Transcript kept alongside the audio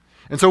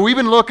And so we've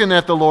been looking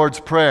at the Lord's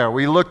Prayer.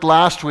 We looked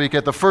last week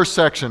at the first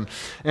section.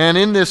 And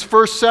in this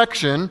first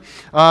section,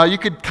 you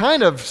could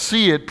kind of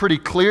see it pretty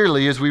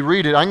clearly as we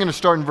read it. I'm going to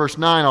start in verse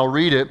 9. I'll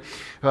read it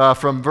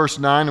from verse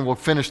 9, and we'll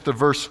finish to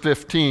verse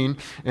 15.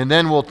 And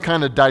then we'll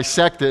kind of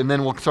dissect it, and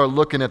then we'll start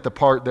looking at the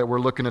part that we're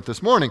looking at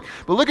this morning.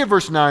 But look at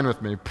verse 9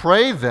 with me.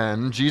 Pray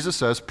then, Jesus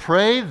says,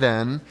 pray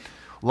then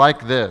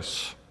like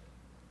this.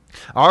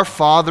 Our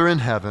Father in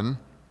heaven,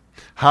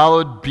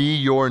 hallowed be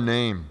your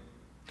name.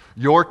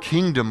 Your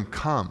kingdom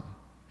come.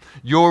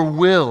 Your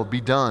will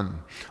be done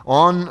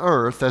on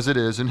earth as it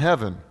is in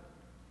heaven.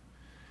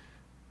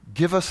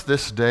 Give us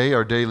this day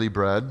our daily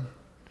bread,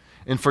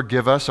 and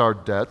forgive us our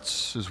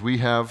debts as we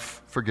have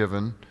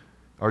forgiven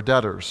our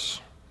debtors.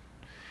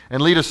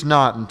 And lead us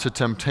not into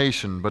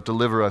temptation, but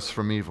deliver us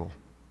from evil.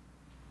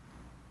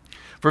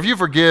 For if you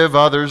forgive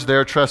others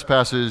their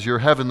trespasses, your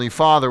heavenly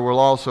Father will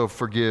also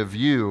forgive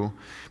you.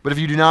 But if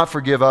you do not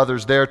forgive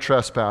others their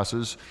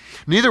trespasses,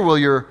 neither will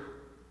your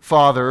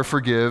Father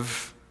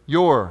forgive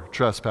your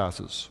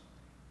trespasses.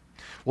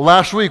 Well,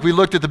 last week we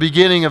looked at the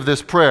beginning of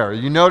this prayer.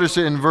 You notice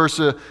it in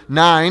verse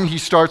 9. He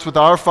starts with,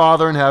 Our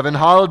Father in heaven,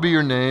 hallowed be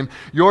your name,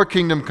 your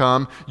kingdom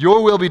come,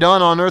 your will be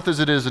done on earth as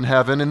it is in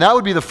heaven. And that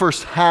would be the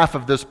first half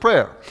of this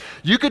prayer.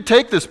 You could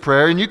take this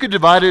prayer and you could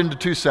divide it into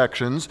two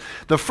sections.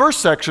 The first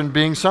section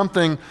being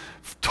something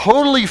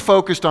totally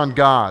focused on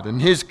God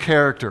and His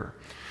character.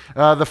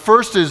 The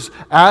first is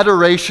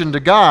adoration to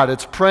God.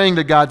 It's praying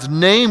that God's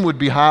name would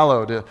be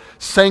hallowed,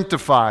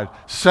 sanctified,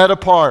 set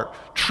apart,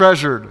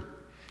 treasured.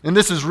 And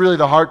this is really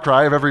the heart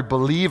cry of every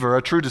believer.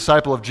 A true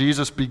disciple of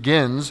Jesus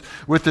begins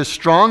with this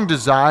strong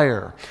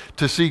desire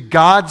to see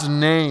God's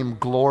name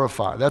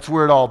glorified. That's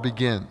where it all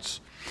begins.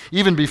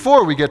 Even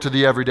before we get to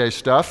the everyday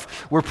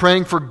stuff, we're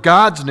praying for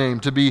God's name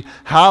to be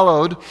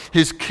hallowed,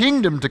 His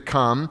kingdom to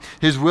come,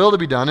 His will to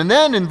be done. And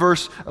then in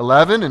verse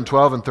 11 and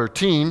 12 and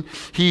 13,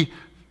 He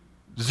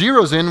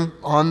zeroes in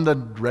on the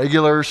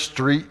regular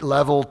street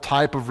level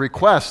type of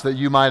requests that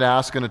you might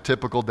ask in a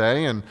typical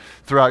day and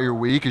throughout your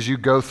week as you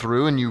go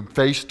through and you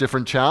face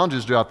different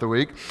challenges throughout the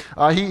week.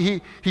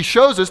 He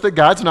shows us that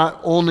God's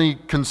not only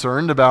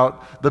concerned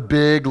about the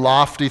big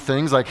lofty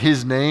things like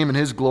His name and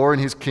His glory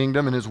and His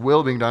kingdom and His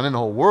will being done in the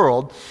whole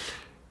world.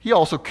 He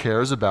also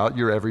cares about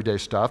your everyday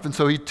stuff. And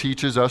so He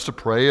teaches us to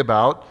pray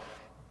about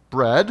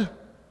bread,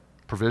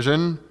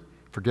 provision,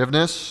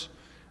 forgiveness,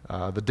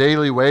 the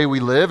daily way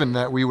we live, and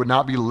that we would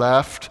not be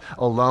left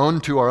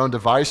alone to our own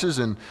devices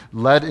and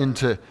led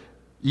into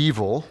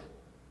evil.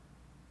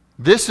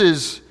 This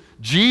is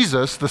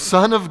Jesus, the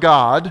Son of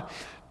God,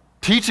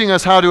 teaching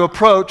us how to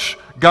approach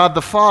God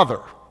the Father.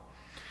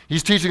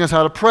 He's teaching us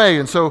how to pray.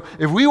 And so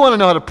if we want to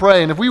know how to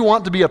pray, and if we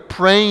want to be a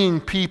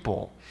praying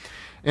people,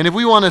 and if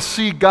we want to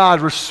see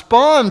God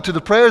respond to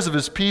the prayers of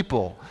His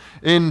people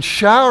in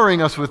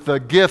showering us with the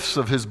gifts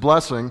of His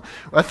blessing,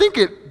 I think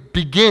it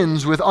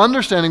begins with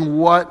understanding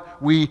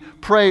what we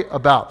pray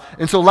about.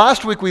 And so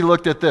last week we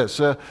looked at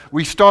this.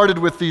 We started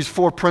with these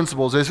four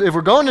principles. If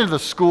we're going into the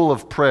school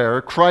of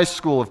prayer, Christ's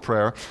school of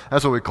prayer,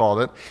 that's what we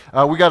called it,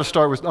 we got to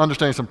start with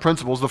understanding some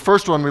principles. The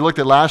first one we looked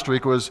at last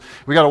week was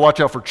we got to watch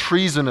out for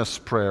treasonous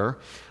prayer.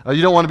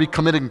 You don't want to be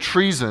committing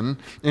treason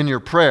in your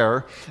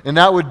prayer, and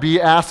that would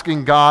be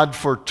asking God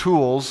for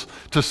tools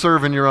to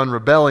serve in your own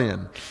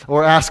rebellion,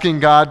 or asking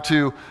God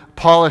to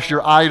polish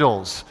your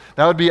idols.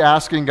 That would be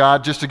asking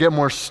God just to get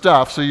more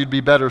stuff so you'd be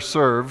better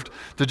served,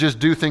 to just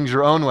do things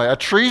your own way. A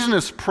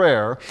treasonous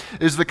prayer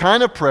is the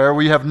kind of prayer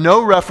where you have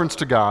no reference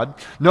to God,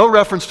 no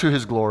reference to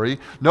His glory,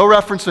 no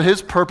reference to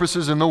His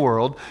purposes in the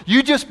world.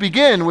 You just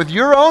begin with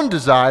your own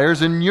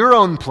desires and your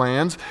own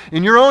plans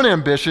and your own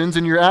ambitions,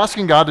 and you're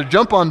asking God to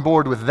jump on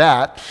board with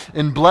that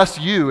and bless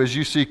you as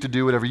you seek to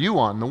do whatever you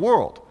want in the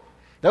world.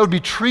 That would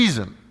be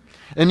treason.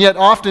 And yet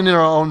often in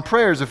our own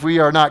prayers, if we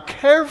are not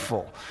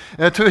careful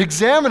to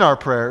examine our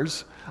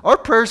prayers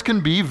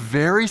can be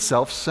very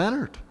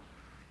self-centered.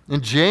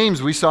 And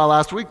James, we saw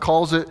last week,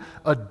 calls it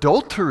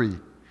adultery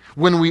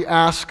when we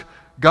ask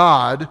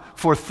God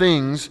for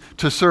things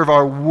to serve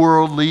our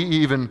worldly,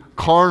 even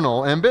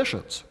carnal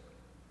ambitions.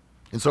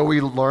 And so we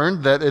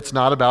learned that it's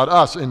not about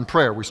us in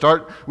prayer. We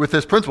start with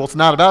this principle. It's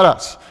not about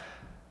us.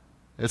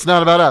 It's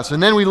not about us.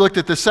 And then we looked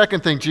at the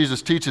second thing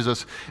Jesus teaches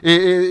us.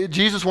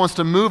 Jesus wants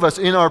to move us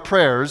in our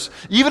prayers,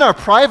 even our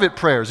private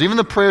prayers, even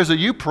the prayers that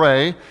you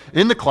pray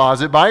in the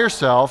closet by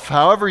yourself,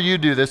 however you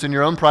do this in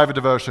your own private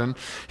devotion.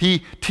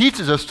 He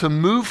teaches us to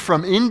move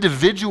from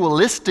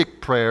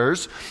individualistic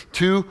prayers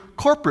to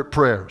corporate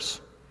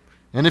prayers.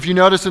 And if you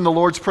notice in the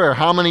Lord's Prayer,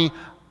 how many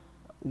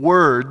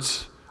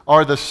words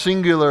are the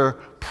singular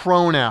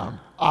pronoun,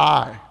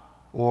 I,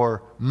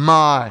 or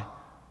my,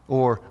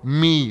 or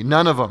me?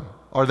 None of them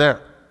are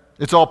there.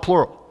 It's all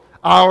plural.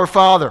 Our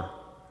Father,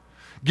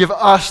 give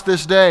us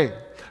this day.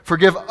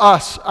 Forgive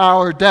us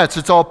our debts.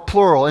 It's all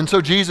plural. And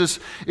so Jesus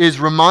is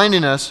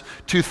reminding us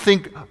to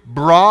think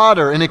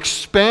broader and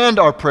expand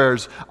our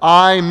prayers.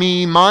 I,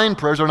 me, mine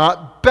prayers are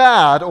not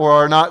bad or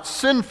are not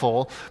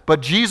sinful, but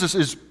Jesus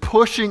is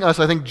pushing us,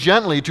 I think,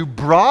 gently to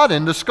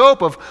broaden the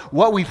scope of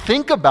what we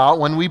think about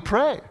when we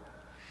pray.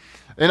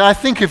 And I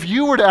think if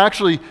you were to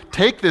actually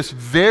take this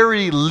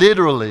very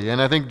literally, and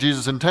I think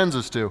Jesus intends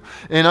us to,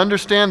 and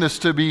understand this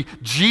to be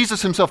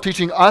Jesus himself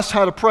teaching us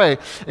how to pray,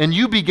 and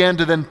you began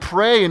to then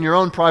pray in your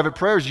own private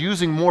prayers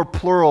using more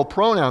plural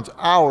pronouns,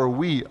 our,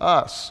 we,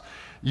 us,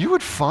 you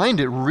would find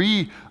it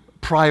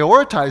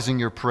prioritizing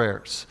your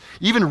prayers,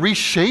 even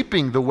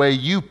reshaping the way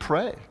you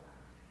pray.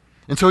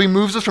 And so he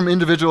moves us from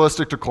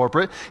individualistic to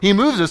corporate. He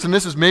moves us, and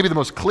this is maybe the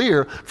most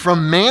clear,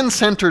 from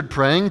man-centered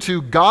praying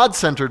to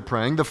God-centered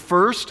praying. The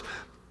first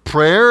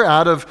prayer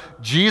out of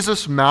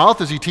Jesus'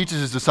 mouth as he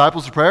teaches his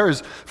disciples to pray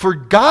is for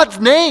God's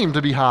name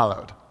to be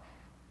hallowed,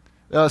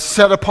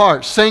 set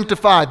apart,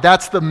 sanctified.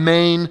 That's the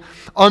main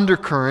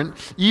undercurrent.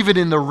 Even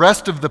in the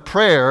rest of the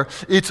prayer,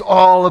 it's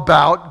all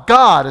about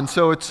God. And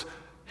so it's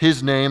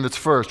his name that's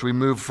first. We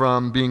move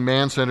from being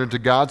man-centered to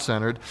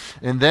God-centered.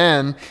 And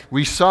then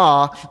we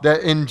saw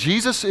that in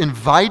Jesus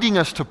inviting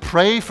us to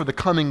pray for the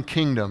coming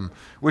kingdom,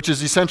 which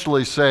is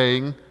essentially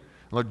saying,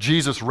 Lord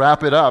Jesus,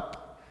 wrap it up.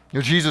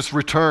 Jesus,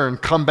 return,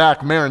 come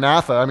back,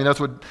 Maranatha. I mean, that's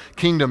what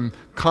kingdom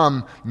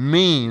come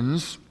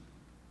means.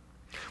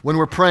 When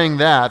we're praying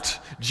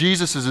that,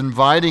 Jesus is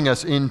inviting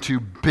us into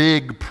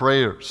big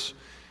prayers.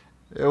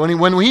 When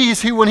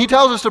he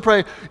tells us to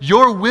pray,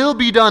 your will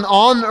be done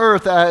on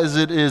earth as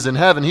it is in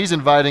heaven, he's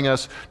inviting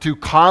us to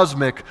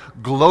cosmic,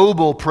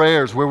 global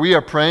prayers where we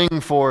are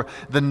praying for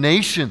the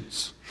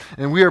nations.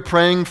 And we are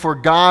praying for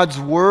God's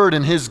word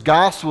and his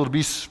gospel to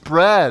be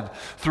spread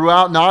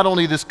throughout not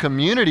only this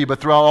community, but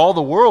throughout all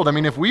the world. I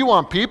mean, if we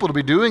want people to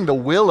be doing the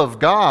will of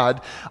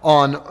God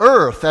on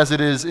earth as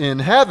it is in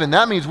heaven,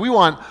 that means we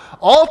want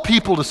all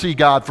people to see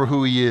God for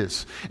who he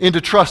is, and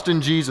to trust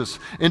in Jesus,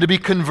 and to be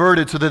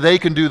converted so that they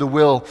can do the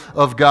will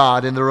of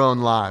God in their own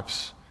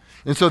lives.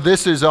 And so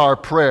this is our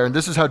prayer, and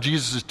this is how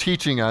Jesus is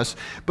teaching us.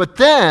 But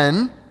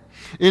then,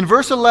 in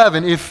verse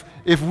 11, if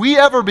we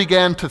ever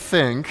began to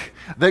think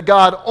that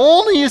God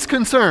only is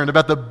concerned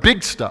about the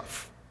big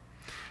stuff,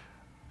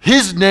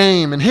 his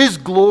name and his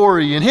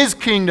glory and his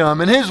kingdom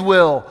and his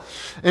will,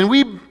 and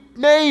we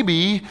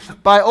maybe,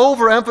 by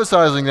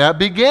overemphasizing that,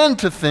 began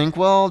to think,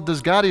 well,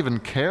 does God even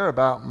care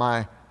about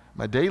my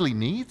daily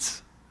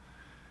needs?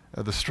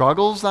 The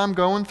struggles I'm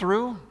going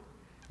through?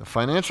 The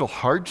financial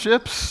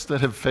hardships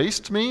that have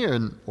faced me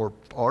or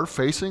are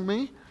facing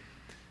me?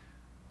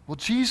 Well,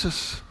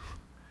 Jesus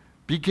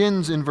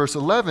begins in verse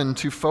 11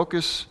 to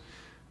focus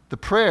the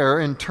prayer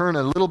and turn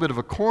a little bit of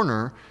a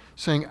corner,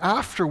 saying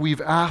after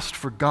we've asked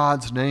for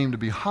God's name to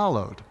be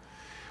hallowed,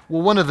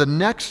 well, one of the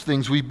next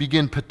things we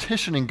begin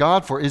petitioning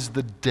God for is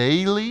the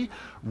daily,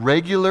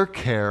 regular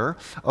care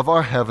of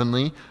our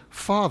Heavenly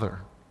Father.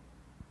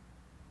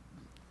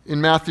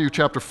 In Matthew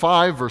chapter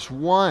 5, verse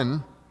 3,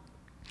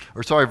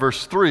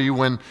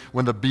 when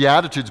the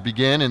Beatitudes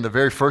begin, and the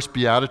very first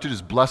Beatitude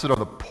is blessed are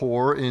the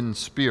poor in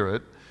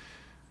spirit.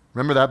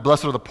 Remember that,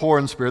 blessed are the poor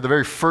in spirit. The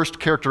very first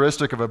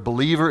characteristic of a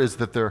believer is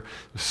that they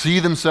see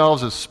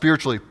themselves as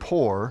spiritually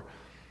poor.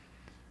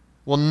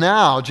 Well,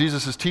 now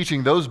Jesus is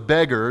teaching those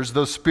beggars,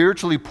 those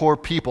spiritually poor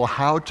people,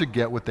 how to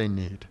get what they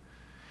need.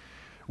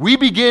 We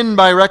begin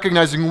by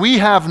recognizing we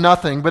have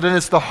nothing, but then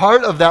it's the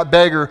heart of that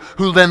beggar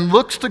who then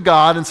looks to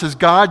God and says,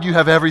 God, you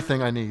have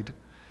everything I need.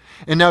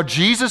 And now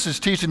Jesus is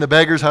teaching the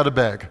beggars how to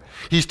beg.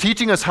 He's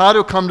teaching us how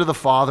to come to the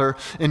Father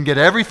and get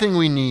everything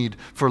we need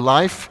for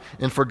life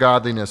and for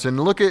godliness. And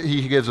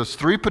he gives us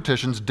 3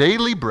 petitions: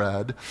 daily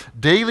bread,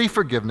 daily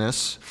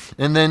forgiveness,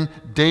 and then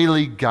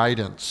daily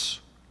guidance.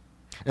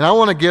 And I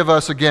want to give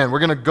us, again, we're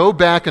going to go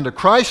back into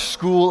Christ's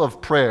school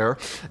of prayer,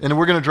 and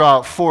we're going to draw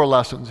out 4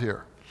 lessons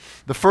here.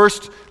 The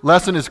first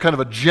lesson is kind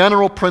of a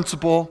general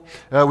principle.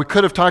 We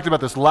could have talked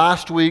about this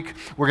last week.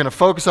 We're going to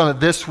focus on it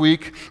this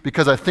week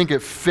because I think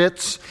it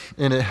fits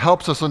and it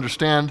helps us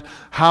understand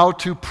how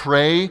to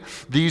pray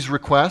these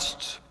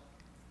requests.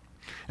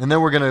 And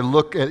then we're going to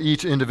look at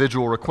each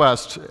individual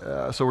request.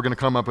 So we're going to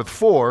come up with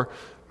 4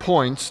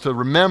 points to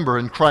remember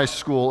in Christ's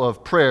school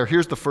of prayer.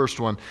 Here's the first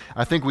one.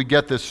 I think we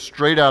get this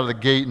straight out of the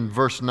gate in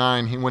verse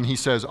 9 when he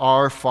says,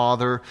 Our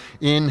Father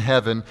in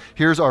heaven.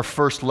 Here's our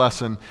first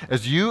lesson.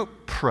 As you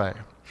pray,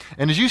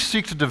 and as you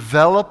seek to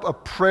develop a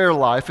prayer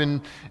life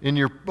in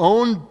your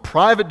own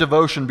private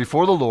devotion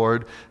before the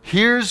Lord,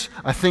 here's,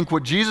 I think,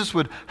 what Jesus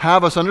would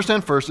have us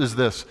understand first is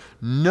this: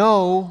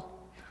 know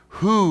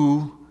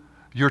who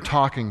you're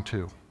talking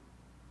to.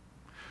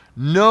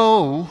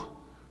 Know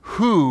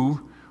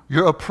who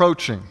you're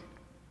approaching.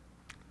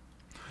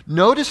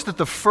 Notice that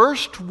the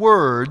first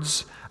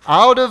words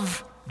out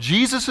of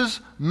Jesus'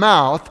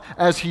 mouth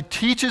as he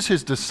teaches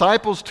his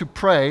disciples to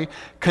pray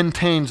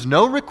contains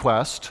no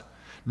request,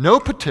 no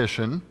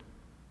petition.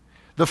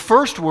 The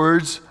first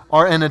words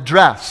are an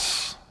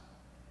address.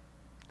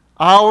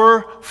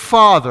 Our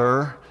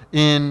Father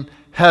in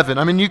heaven.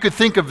 I mean, you could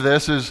think of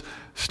this as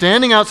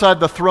standing outside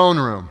the throne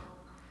room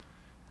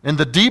and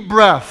the deep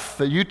breath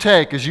that you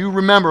take as you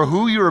remember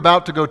who you're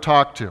about to go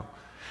talk to.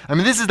 I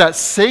mean, this is that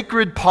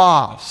sacred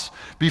pause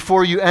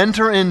before you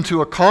enter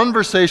into a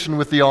conversation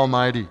with the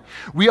Almighty.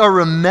 We are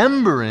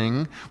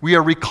remembering, we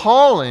are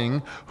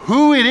recalling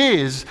who it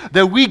is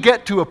that we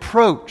get to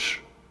approach.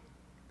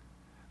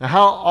 Now,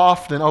 how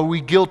often are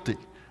we guilty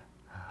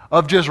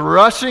of just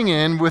rushing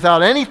in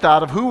without any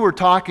thought of who we're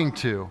talking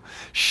to,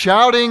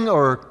 shouting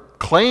or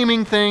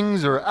claiming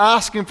things or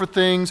asking for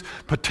things,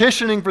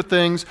 petitioning for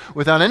things,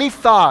 without any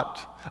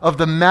thought of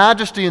the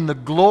majesty and the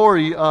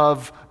glory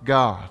of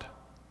God?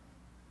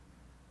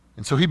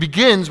 And so he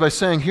begins by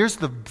saying, here's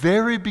the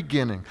very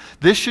beginning.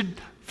 This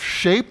should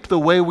shape the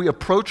way we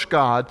approach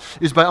God,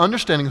 is by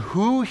understanding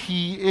who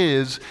he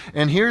is.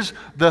 And here's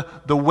the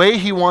way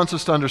he wants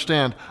us to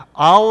understand: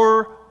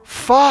 our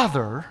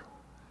Father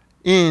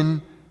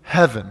in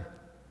heaven.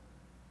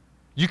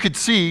 You could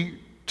see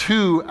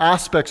two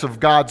aspects of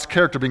God's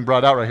character being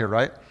brought out right here,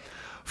 right?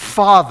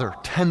 Father,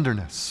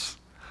 tenderness,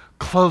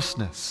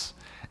 closeness,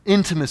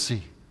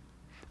 intimacy.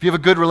 If you have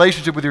a good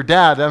relationship with your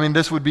dad,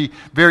 this would be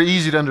very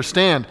easy to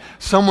understand.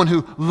 Someone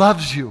who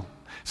loves you,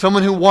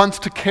 someone who wants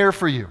to care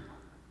for you,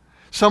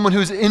 someone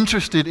who's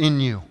interested in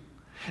you.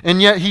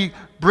 And yet he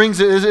brings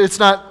it's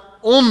not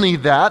only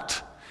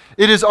that,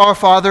 it is our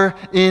Father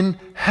in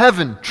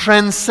heaven,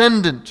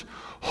 transcendent,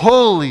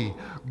 holy,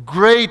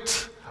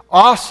 great,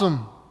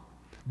 awesome,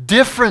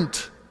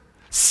 different,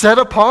 set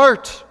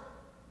apart.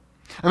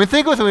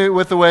 Think with me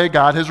with the way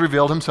God has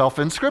revealed himself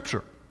in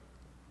Scripture.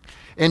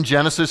 In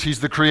Genesis,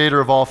 he's the creator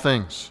of all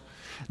things.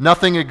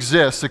 Nothing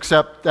exists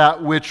except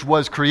that which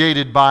was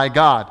created by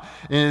God.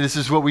 And this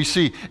is what we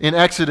see. In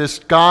Exodus,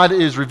 God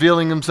is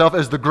revealing himself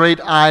as the great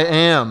I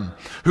Am,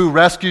 who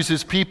rescues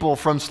his people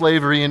from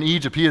slavery in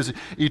Egypt. He is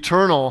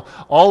eternal,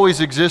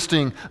 always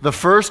existing, the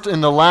first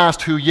and the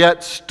last, who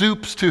yet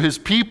stoops to his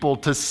people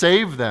to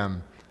save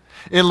them.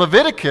 In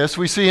Leviticus,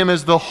 we see him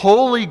as the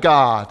holy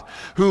God,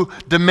 who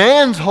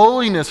demands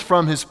holiness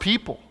from his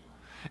people.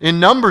 In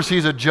Numbers,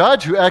 he's a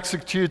judge who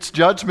executes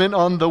judgment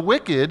on the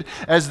wicked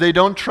as they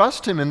don't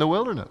trust him in the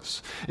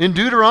wilderness. In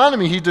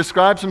Deuteronomy, he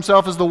describes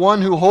himself as the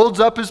one who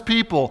holds up his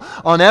people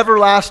on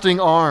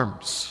everlasting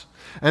arms.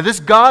 And this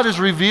God is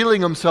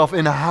revealing himself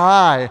in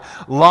high,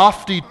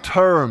 lofty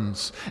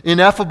terms,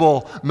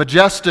 ineffable,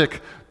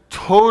 majestic,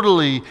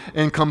 totally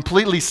and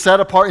completely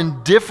set apart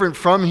and different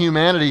from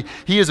humanity.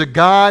 He is a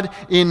God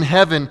in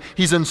heaven.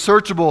 He's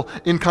unsearchable,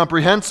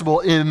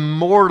 incomprehensible,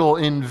 immortal,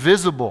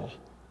 invisible.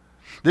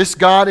 This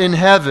God in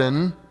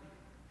heaven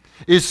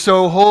is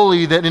so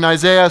holy that in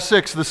Isaiah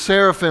 6, the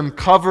seraphim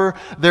cover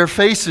their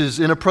faces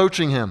in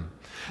approaching him.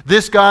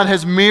 This God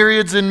has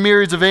myriads and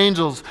myriads of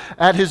angels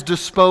at his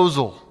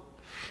disposal.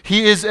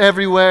 He is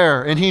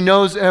everywhere, and he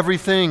knows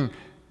everything.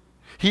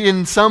 He,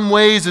 in some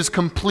ways, is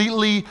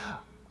completely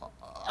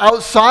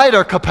outside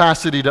our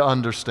capacity to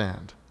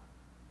understand.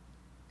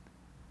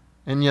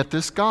 And yet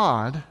this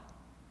God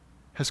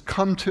has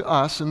come to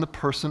us in the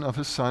person of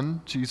his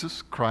Son,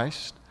 Jesus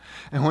Christ.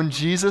 And when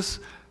Jesus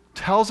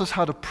tells us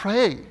how to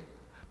pray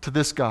to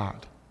this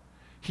God,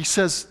 he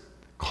says,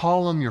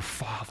 call him your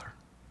Father.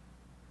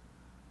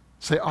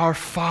 Say, our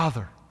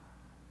Father.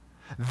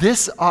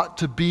 This ought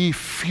to be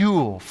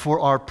fuel for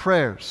our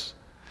prayers,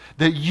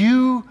 that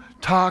you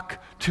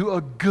talk to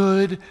a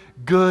good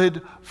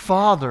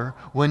Father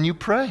when you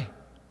pray.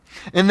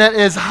 And that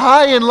as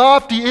high and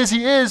lofty as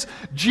he is,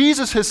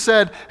 Jesus has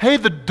said, hey,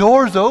 the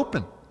door's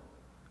open.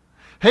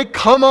 Hey,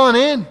 come on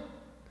in.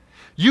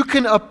 You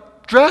can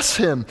address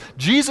him.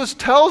 Jesus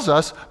tells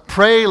us,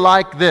 pray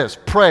like this.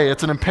 Pray,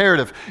 it's an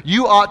imperative.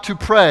 You ought to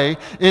pray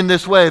in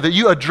this way, that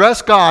you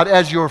address God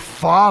as your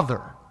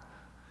Father.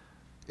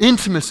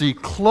 Intimacy,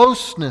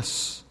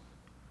 closeness.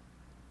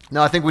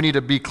 Now, I think we need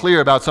to be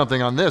clear about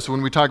something on this.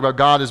 When we talk about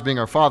God as being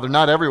our Father,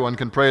 not everyone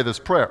can pray this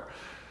prayer.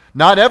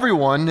 Not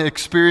everyone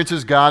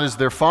experiences God as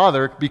their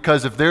Father,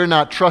 because if they're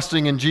not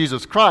trusting in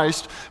Jesus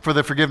Christ for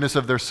the forgiveness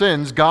of their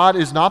sins, God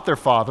is not their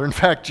Father. In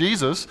fact,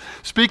 Jesus,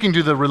 speaking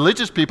to the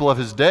religious people of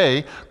his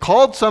day,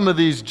 called some of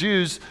these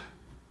Jews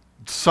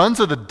sons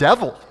of the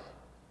devil,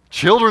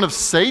 children of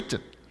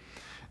Satan.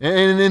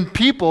 And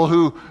people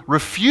who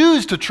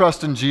refuse to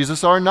trust in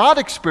Jesus are not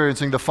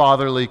experiencing the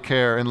fatherly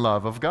care and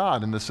love of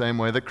God in the same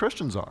way that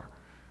Christians are.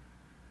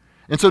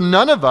 And so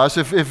none of us,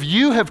 if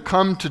you have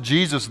come to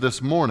Jesus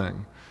this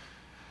morning,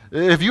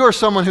 if you are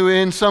someone who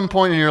in some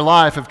point in your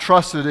life have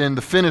trusted in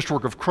the finished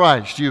work of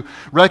Christ, you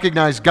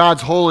recognize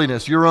God's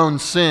holiness, your own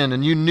sin,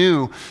 and you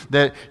knew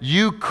that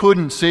you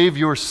couldn't save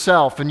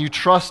yourself, and you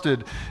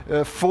trusted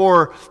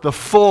for the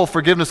full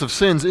forgiveness of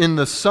sins in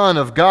the Son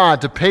of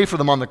God to pay for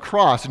them on the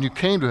cross, and you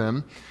came to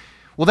him,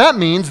 well, that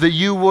means that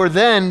you were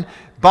then,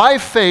 by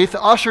faith,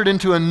 ushered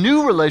into a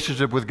new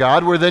relationship with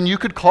God, where then you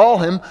could call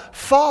him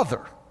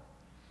Father.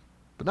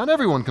 But not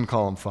everyone can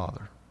call him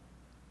Father.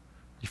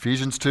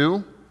 Ephesians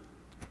 2,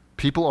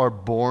 people are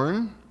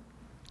born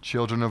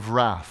children of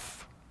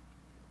wrath.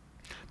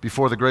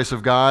 Before the grace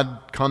of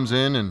God comes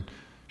in and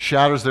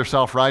shatters their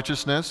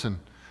self-righteousness, and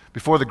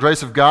before the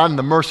grace of God and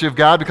the mercy of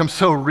God becomes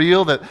so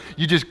real that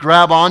you just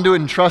grab onto it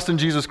and trust in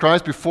Jesus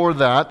Christ, before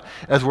that,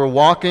 as we're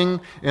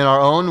walking in our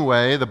own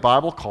way, the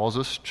Bible calls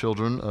us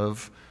children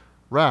of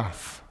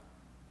wrath.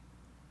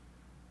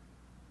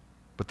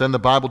 But then the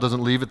Bible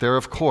doesn't leave it there,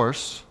 of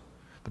course.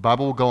 The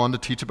Bible will go on to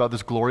teach about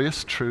this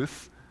glorious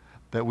truth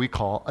that we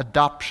call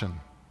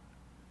adoption.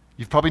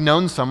 You've probably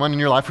known someone in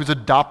your life who's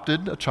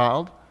adopted a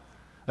child.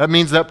 That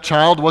means that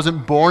child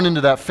wasn't born into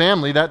that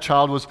family. That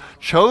child was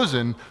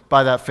chosen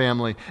by that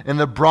family and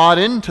then brought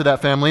into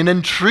that family and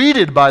then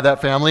treated by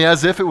that family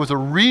as if it was a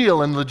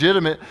real and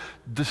legitimate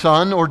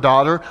son or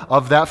daughter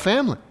of that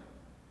family.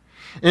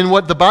 And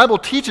what the Bible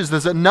teaches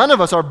is that none of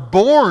us are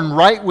born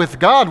right with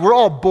God. We're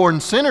all born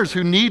sinners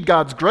who need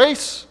God's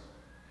grace.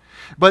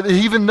 But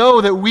even though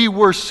that we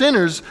were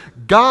sinners,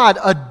 God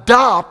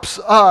adopts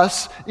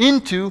us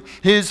into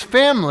his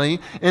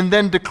family and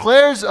then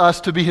declares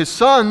us to be his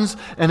sons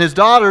and his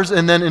daughters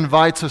and then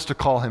invites us to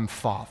call him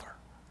Father.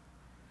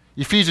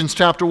 Ephesians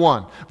chapter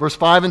 1, verse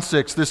 5 and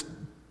 6, this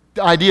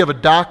idea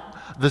of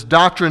this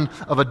doctrine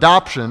of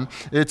adoption,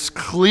 it's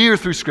clear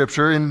through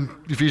Scripture. In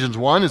Ephesians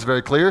 1, it's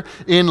very clear.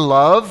 In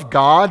love,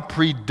 God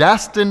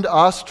predestined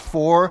us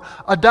for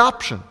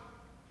adoption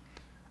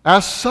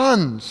as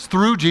sons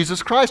through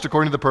Jesus Christ,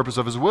 according to the purpose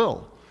of his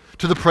will,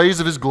 to the praise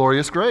of his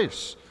glorious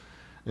grace.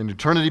 In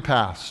eternity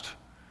past,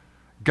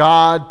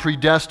 God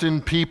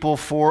predestined people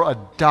for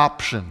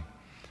adoption.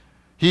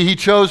 He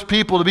chose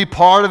people to be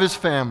part of his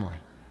family,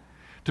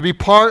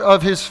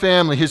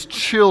 his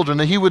children,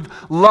 that he would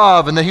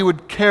love and that he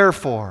would care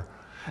for,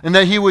 and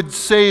that he would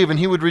save and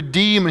he would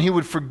redeem and he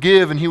would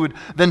forgive and he would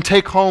then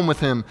take home with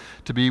him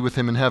to be with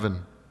him in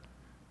heaven.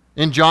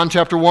 In John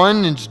chapter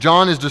 1,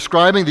 John is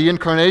describing the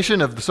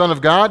incarnation of the Son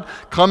of God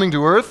coming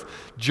to earth.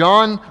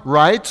 John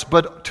writes,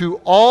 "But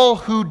to all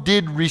who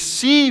did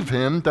receive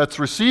him," that's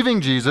receiving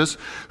Jesus,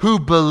 "who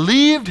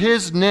believed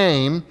his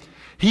name,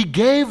 he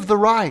gave the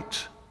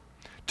right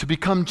to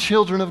become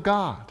children of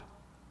God."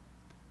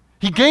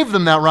 He gave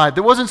them that right.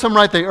 There wasn't some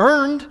right they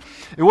earned.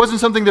 It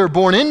wasn't something they were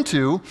born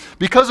into.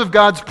 Because of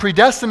God's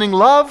predestining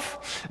love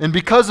and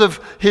because of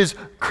his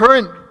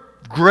current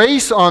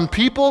grace on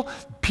people,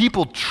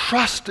 people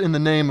trust in the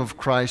name of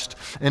Christ,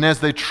 and as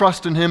they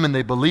trust in him and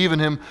they believe in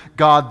him,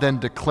 God then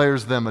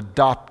declares them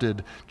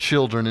adopted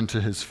children into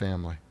his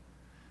family.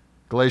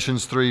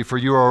 Galatians 3, "For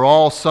you are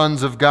all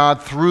sons of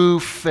God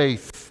through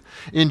faith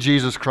in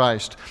Jesus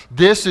Christ."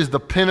 This is the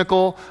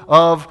pinnacle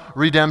of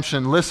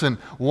redemption. Listen,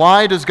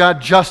 why does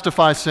God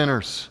justify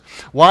sinners?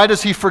 Why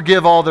does he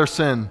forgive all their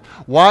sin?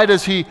 Why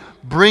does he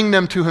bring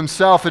them to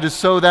himself? It is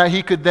so that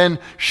he could then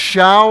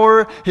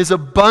shower his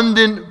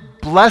abundant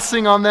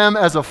blessing on them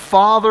as a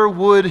father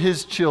would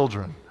his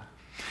children.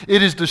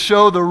 It is to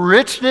show the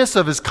richness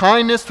of his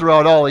kindness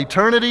throughout all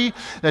eternity,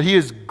 that he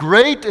is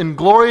great and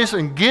glorious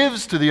and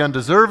gives to the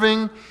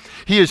undeserving.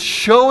 He is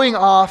showing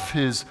off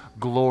his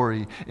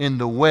glory in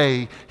the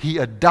way he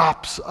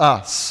adopts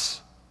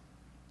us.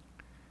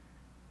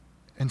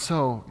 And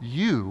so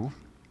you,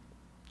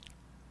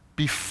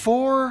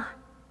 before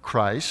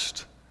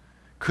Christ,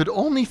 could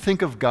only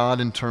think of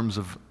God in terms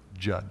of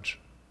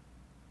judge.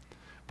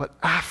 But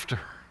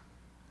after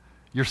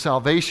your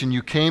salvation,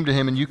 you came to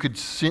him and you could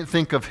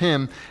think of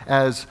him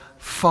as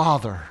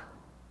Father,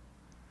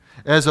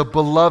 as a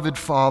beloved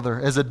Father,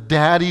 as a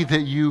daddy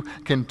that you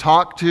can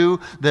talk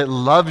to, that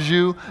loves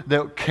you,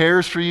 that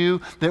cares for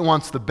you, that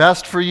wants the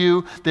best for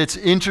you, that's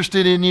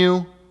interested in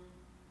you.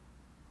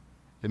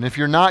 And if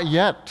you're not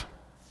yet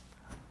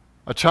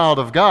a child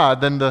of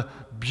God, then the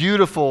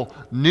beautiful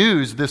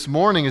news this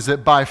morning is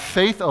that by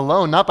faith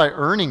alone, not by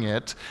earning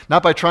it,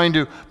 not by trying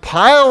to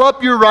pile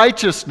up your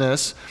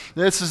righteousness,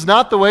 this is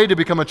not the way to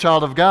become a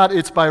child of God.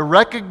 It's by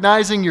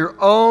recognizing your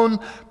own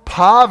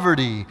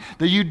poverty,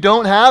 that you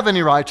don't have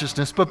any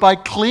righteousness, but by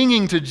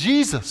clinging to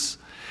Jesus.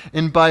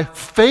 And by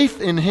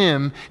faith in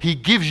him, he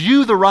gives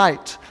you the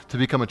right to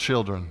become a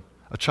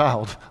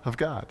child of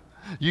God.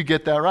 You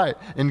get that right.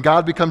 And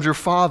God becomes your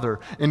Father.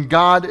 And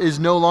God is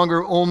no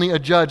longer only a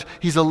judge.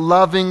 He's a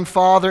loving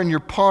Father, and you're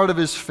part of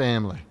his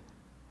family.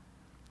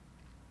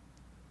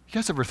 You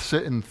guys ever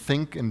sit and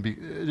think and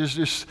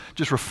just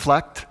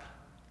reflect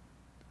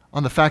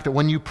on the fact that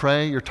when you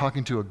pray, you're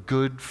talking to a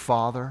good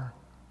Father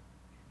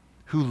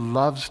who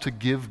loves to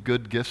give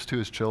good gifts to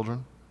his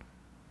children?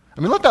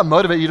 I mean, let that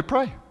motivate you to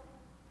pray.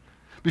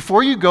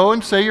 Before you go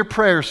and say your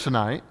prayers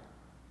tonight,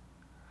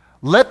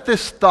 let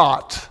this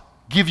thought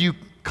give you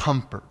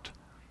comfort.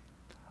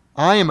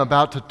 I am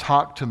about to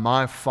talk to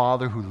my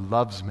Father who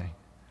loves me,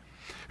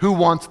 who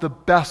wants the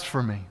best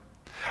for me.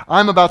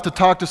 I'm about to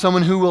talk to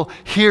someone who will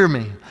hear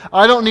me.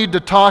 I don't need to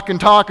talk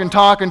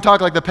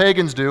like the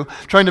pagans do,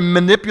 trying to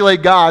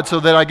manipulate God so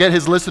that I get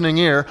his listening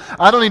ear.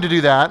 I don't need to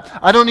do that.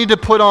 I don't need to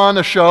put on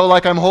a show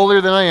like I'm holier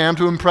than I am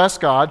to impress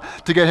God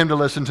to get him to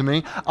listen to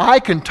me.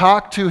 I can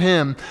talk to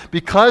him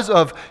because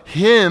of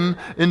him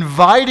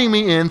inviting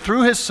me in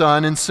through his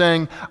Son and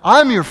saying,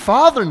 I'm your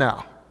Father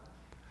now.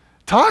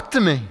 Talk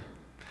to me.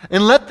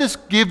 And let this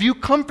give you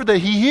comfort that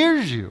he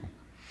hears you.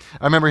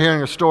 I remember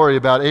hearing a story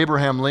about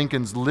Abraham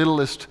Lincoln's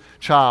littlest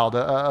child,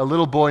 a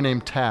little boy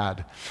named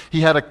Tad.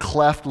 He had a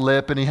cleft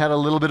lip and he had a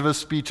little bit of a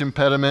speech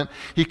impediment.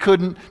 He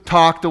couldn't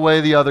talk the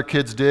way the other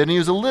kids did, and he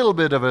was a little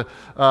bit of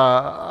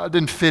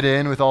didn't fit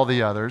in with all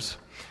the others.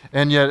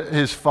 And yet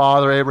his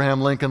father, Abraham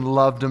Lincoln,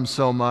 loved him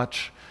so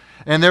much.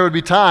 And there would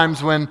be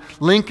times when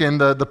Lincoln,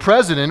 the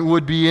president,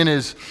 would be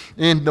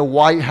in the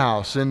White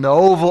House, in the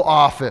Oval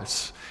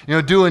Office.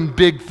 doing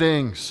big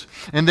things.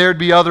 And there'd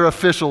be other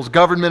officials,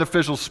 government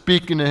officials,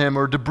 speaking to him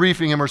or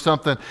debriefing him or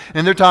something.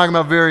 And they're talking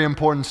about very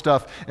important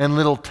stuff. And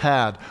little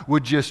Tad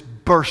would just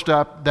burst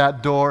up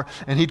that door,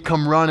 and he'd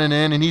come running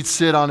in, and he'd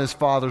sit on his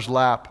father's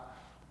lap.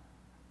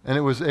 And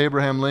it was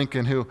Abraham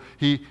Lincoln who,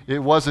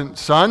 it wasn't,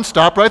 son,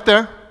 stop right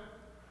there.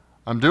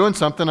 I'm doing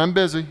something, I'm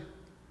busy.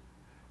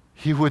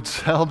 He would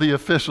tell the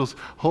officials,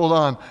 hold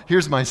on,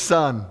 here's my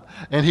son.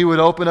 And he would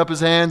open up his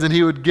hands and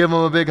he would give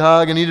them a big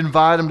hug and he'd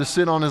invite them to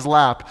sit on his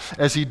lap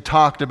as he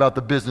talked about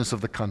the business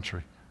of the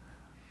country.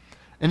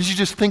 And as you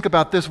just think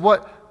about this,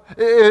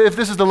 if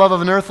this is the love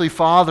of an earthly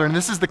father and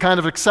this is the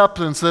kind of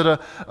acceptance that an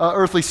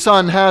earthly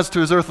son has to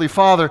his earthly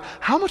father,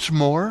 how much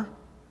more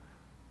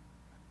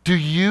do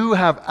you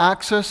have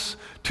access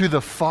to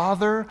the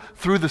Father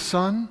through the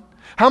Son?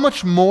 How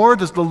much more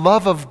does the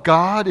love of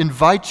God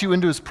invite you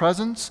into His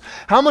presence?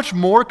 How much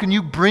more can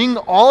you bring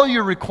all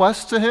your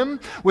requests to Him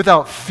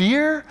without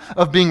fear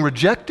of being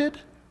rejected?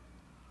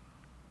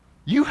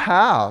 You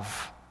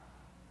have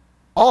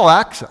all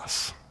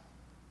access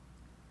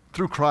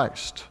through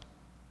Christ.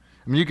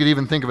 I mean, you could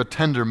even think of a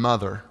tender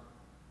mother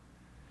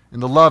and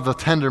the love a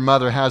tender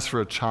mother has for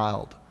a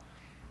child.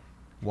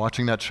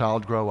 Watching that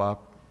child grow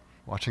up,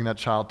 watching that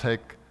child take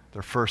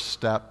their first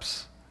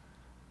steps,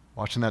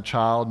 watching that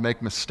child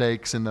make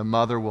mistakes, and the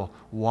mother will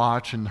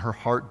watch and her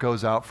heart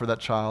goes out for that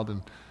child,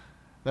 and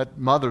that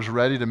mother's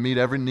ready to meet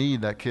every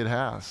need that kid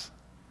has.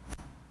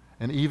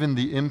 And even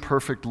the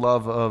imperfect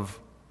love of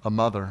a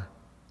mother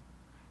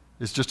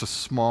is just a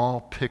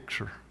small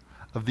picture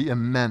of the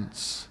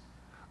immense,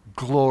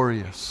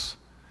 glorious,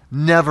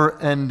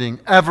 never-ending,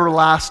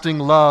 everlasting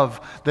love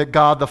that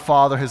God the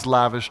Father has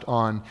lavished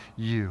on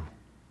you.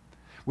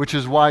 Which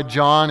is why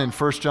John in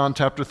 1 John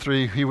chapter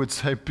 3, he would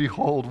say,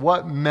 behold,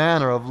 what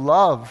manner of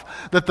love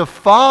that the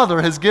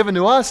Father has given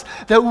to us,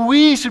 that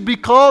we should be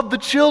called the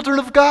children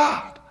of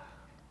God.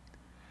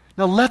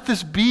 Now let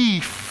this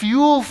be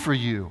fuel for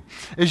you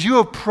as you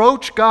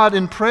approach God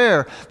in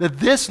prayer, that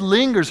this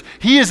lingers.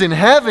 He is in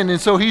heaven, and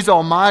so He's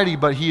almighty,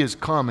 but He has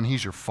come, and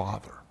He's your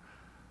Father.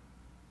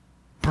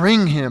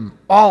 Bring Him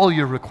all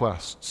your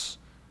requests.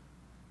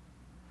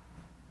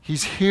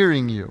 He's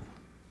hearing you.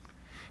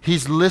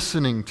 He's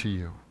listening to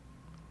you.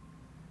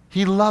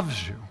 He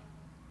loves you.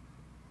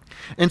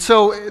 And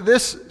so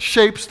this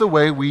shapes the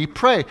way we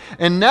pray.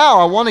 And now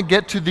I want to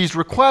get to these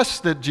requests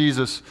that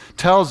Jesus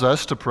tells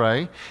us to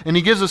pray. And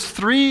He gives us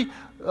three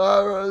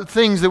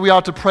things that we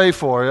ought to pray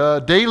for.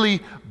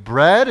 Daily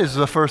bread is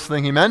the first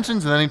thing He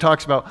mentions, and then He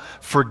talks about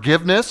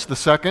forgiveness, the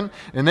second,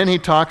 and then He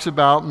talks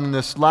about, in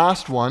this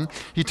last one,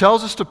 He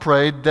tells us to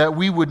pray that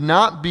we would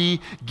not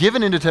be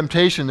given into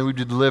temptation, that we would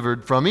be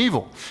delivered from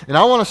evil. And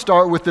I want to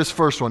start with this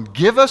first one.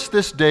 Give us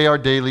this day our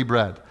daily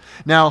bread.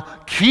 Now,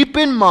 keep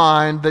in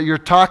mind that you're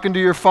talking to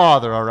your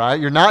Father, all right?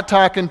 You're not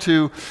talking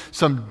to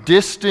some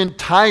distant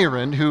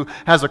tyrant who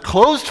has a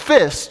closed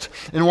fist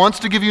and wants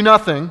to give you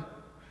nothing.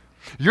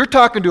 You're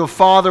talking to a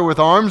Father with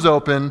arms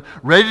open,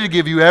 ready to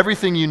give you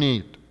everything you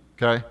need,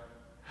 okay?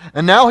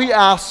 And now He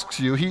asks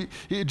you,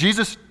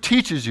 Jesus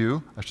teaches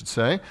you, I should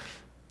say,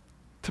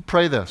 to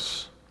pray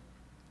this.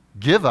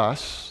 Give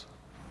us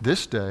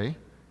this day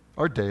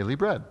our daily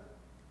bread.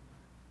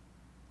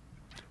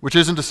 Which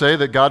isn't to say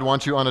that God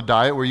wants you on a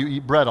diet where you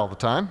eat bread all the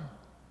time.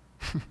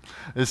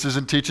 This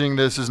isn't teaching,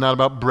 this is not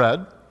about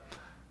bread.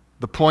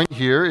 The point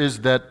here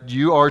is that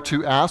you are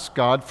to ask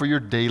God for your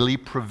daily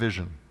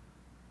provision.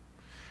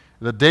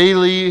 The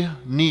daily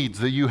needs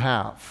that you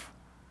have,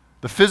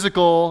 the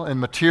physical and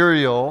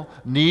material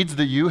needs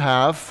that you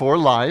have for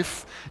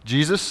life,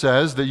 Jesus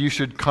says that you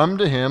should come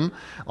to Him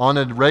on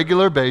a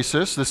regular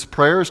basis. This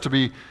prayer is to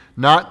be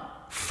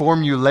not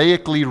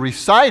formulaically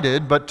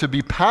recited, but to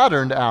be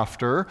patterned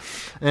after.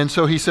 And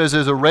so He says,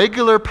 as a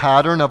regular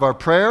pattern of our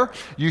prayer,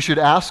 you should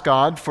ask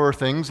God for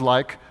things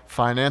like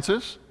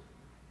finances,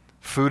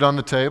 food on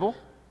the table,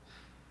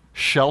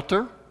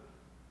 shelter.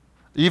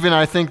 Even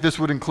I think this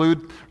would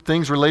include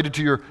things related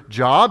to your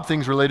job,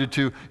 things related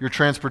to your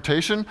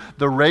transportation,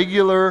 the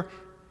regular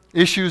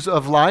issues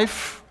of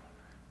life.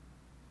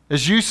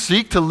 As you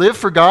seek to live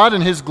for God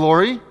and His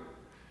glory,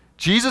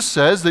 Jesus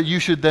says that you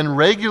should then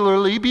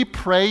regularly be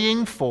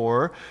praying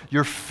for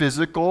your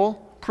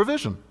physical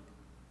provision.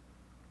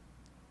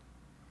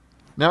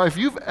 Now, if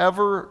you've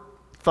ever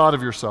thought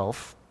of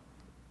yourself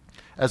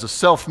as a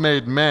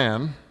self-made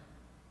man,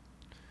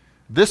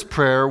 this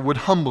prayer would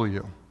humble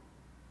you.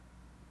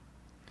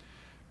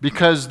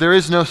 Because there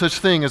is no such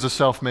thing as a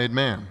self-made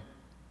man.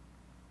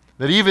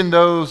 That even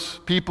those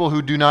people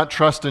who do not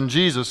trust in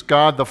Jesus,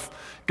 God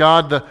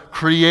the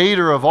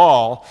creator of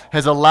all,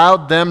 has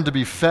allowed them to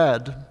be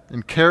fed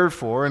and cared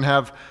for and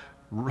have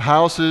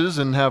houses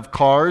and have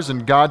cars,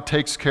 and God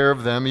takes care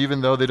of them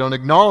even though they don't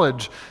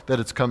acknowledge that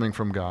it's coming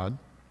from God.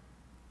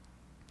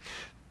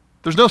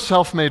 There's no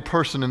self-made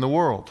person in the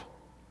world.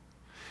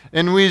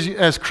 And we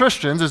as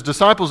Christians, as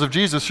disciples of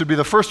Jesus, should be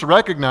the first to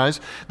recognize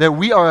that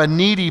we are a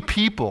needy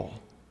people.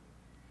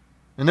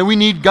 And that we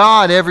need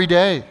God every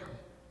day.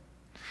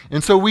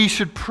 And so we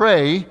should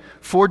pray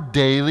for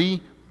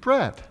daily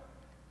bread.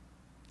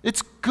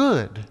 It's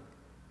good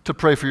to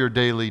pray for your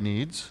daily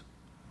needs.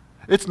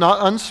 It's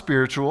not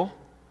unspiritual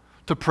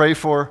to pray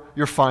for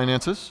your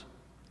finances.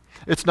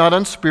 It's not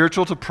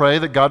unspiritual to pray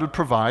that God would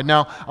provide.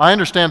 Now, I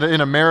understand that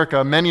in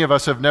America, many of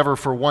us have never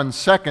for 1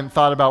 second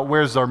thought about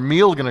where's our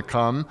meal going to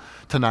come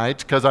tonight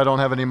because I don't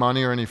have any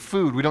money or any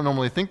food. We don't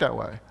normally think that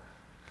way.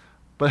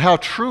 But how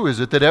true is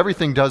it that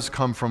everything does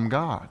come from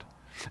God?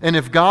 And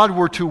if God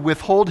were to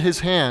withhold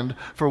his hand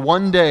for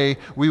one day,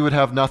 we would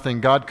have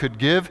nothing. God could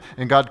give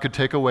and God could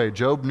take away.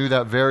 Job knew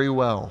that very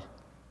well.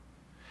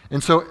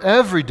 And so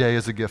every day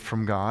is a gift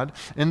from God.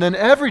 And then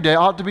every day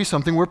ought to be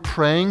something we're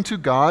praying to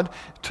God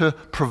to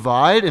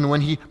provide. And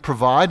when he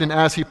provides and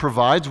as he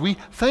provides, we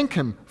thank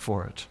him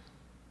for it.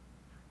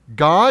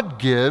 God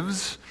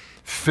gives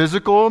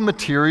physical,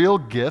 material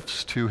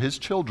gifts to his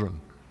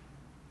children.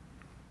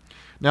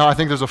 Now, I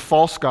think there's a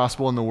false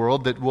gospel in the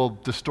world that will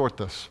distort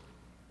this.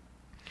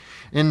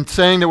 In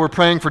saying that we're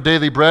praying for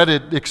daily bread,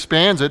 it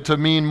expands it to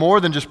mean more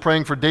than just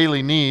praying for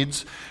daily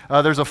needs.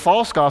 There's a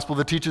false gospel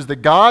that teaches that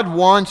God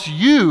wants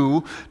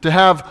you to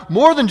have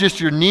more than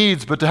just your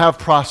needs, but to have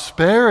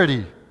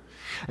prosperity.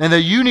 And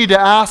that you need to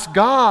ask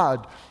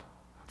God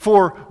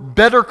for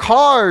better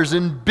cars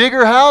and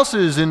bigger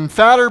houses and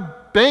fatter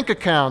bank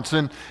accounts.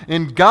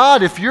 And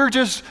God, if you're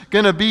just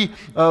going to be,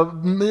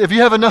 if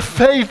you have enough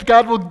faith,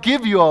 God will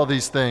give you all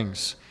these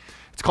things.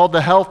 It's called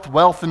the health,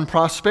 wealth, and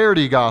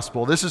prosperity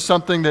gospel. This is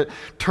something that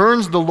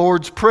turns the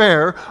Lord's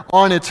Prayer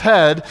on its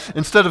head.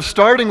 Instead of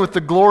starting with the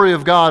glory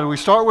of God, we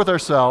start with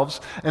ourselves,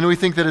 and we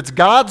think that it's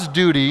God's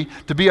duty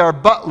to be our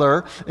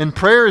butler, and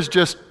prayer is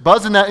just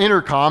buzzing that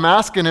intercom,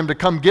 asking him to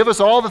come give us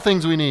all the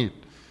things we need.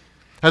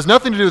 It has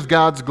nothing to do with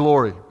God's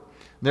glory.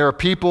 There are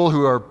people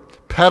who are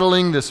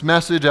peddling this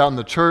message out in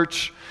the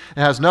church. It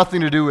has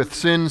nothing to do with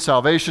sin,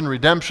 salvation,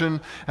 redemption.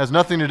 It has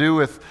nothing to do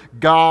with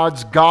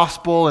God's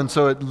gospel, and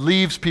so it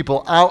leaves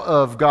people out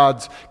of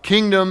God's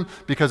kingdom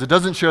because it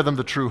doesn't share them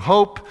the true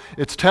hope.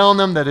 It's telling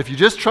them that if you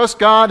just trust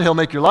God, he'll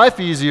make your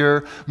life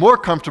easier, more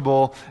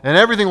comfortable, and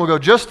everything will go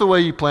just the way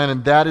you plan,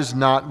 and that is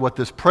not what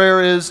this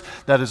prayer is.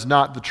 That is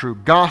not the true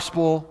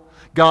gospel.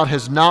 God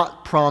has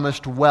not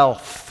promised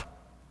wealth.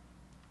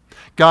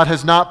 God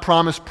has not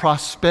promised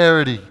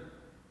prosperity.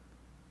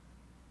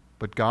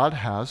 But God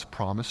has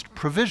promised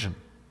provision.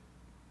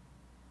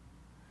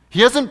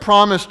 He hasn't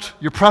promised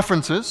your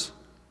preferences,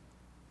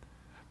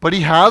 but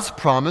he has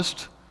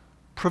promised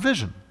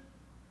provision.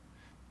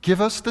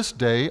 Give us this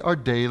day our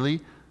daily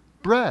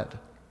bread.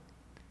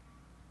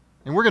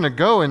 And we're going to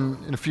go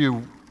in a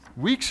few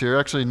weeks here,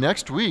 actually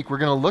next week, we're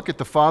going to look at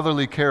the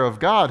fatherly care of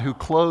God who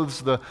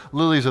clothes the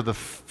lilies of the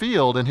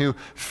field and who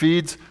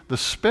feeds the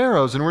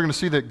sparrows. And we're going to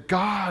see that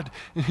God,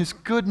 in his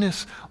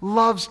goodness,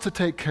 loves to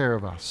take care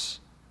of us.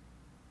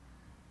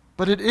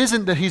 But it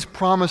isn't that he's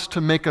promised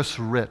to make us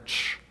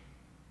rich.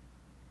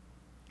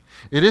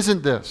 It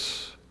isn't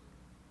this.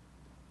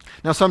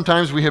 Now,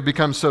 sometimes we have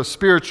become so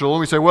spiritual, and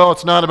we say, well,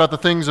 it's not about the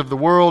things of the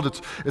world,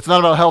 it's not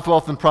about health,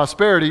 wealth, and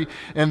prosperity,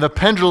 and the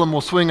pendulum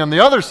will swing on the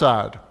other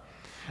side.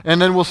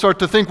 And then we'll start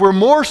to think we're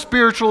more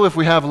spiritual if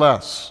we have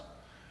less.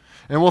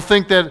 And we'll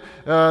think that,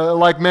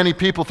 like many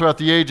people throughout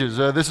the ages,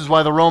 this is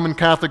why the Roman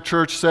Catholic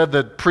Church said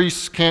that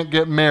priests can't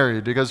get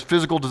married, because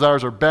physical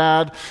desires are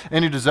bad.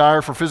 Any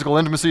desire for physical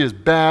intimacy is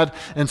bad.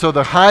 And so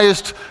the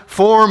highest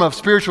form of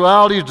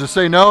spirituality is to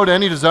say no to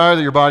any desire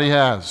that your body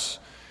has.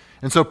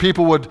 And so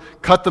people would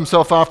cut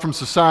themselves off from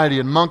society,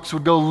 and monks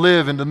would go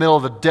live in the middle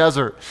of the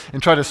desert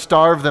and try to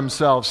starve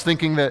themselves,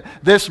 thinking that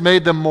this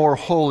made them more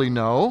holy.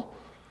 No,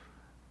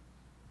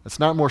 it's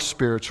not more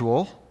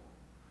spiritual.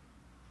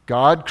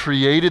 God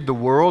created the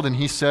world, and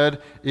he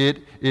said, it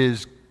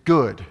is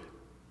good.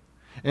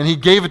 And he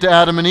gave it to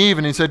Adam and Eve,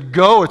 and he said,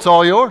 go, it's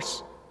all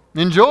yours.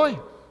 Enjoy.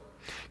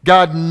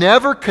 God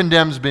never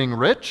condemns being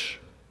rich.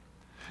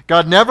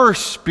 God never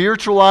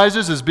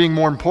spiritualizes as being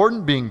more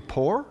important, being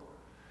poor.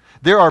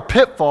 There are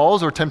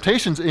pitfalls or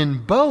temptations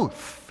in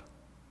both.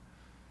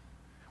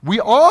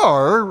 We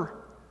are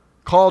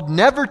called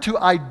never to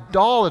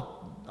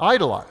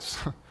idolize,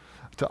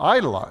 to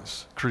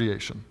idolize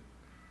creation.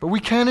 But we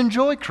can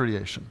enjoy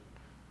creation.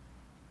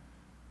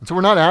 And so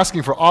we're not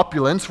asking for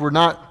opulence. We're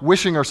not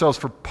wishing ourselves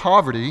for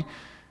poverty.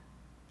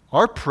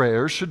 Our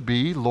prayers should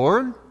be,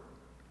 Lord,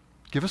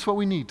 give us what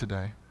we need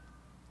today.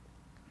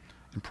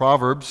 In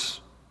Proverbs,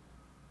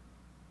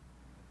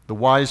 the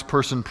wise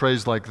person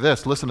prays like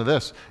this. Listen to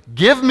this.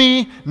 Give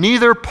me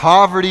neither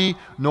poverty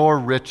nor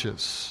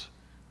riches.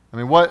 I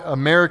mean, what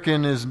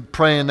American is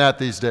praying that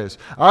these days?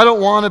 I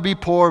don't want to be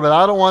poor, but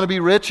I don't want to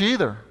be rich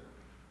either.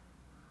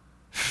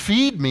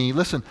 Feed me,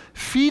 listen,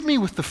 feed me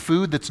with the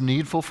food that's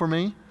needful for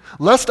me,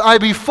 lest I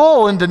be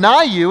full and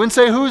deny you and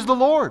say, who's the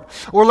Lord?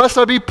 Or lest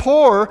I be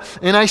poor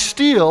and I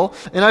steal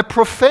and I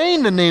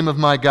profane the name of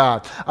my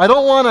God. I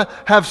don't want to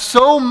have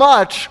so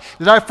much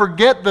that I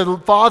forget the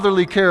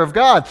fatherly care of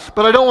God,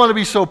 but I don't want to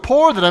be so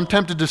poor that I'm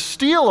tempted to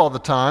steal all the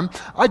time.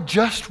 I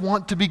just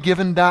want to be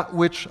given that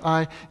which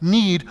I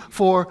need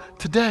for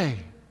today.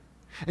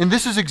 And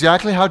this is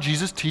exactly how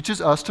Jesus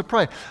teaches us to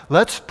pray.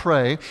 Let's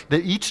pray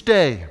that each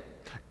day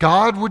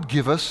God would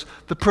give us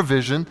the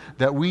provision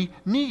that we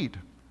need.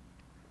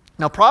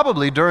 Now,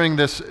 probably during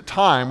this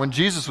time when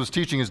Jesus was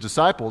teaching his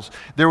disciples,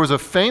 there was a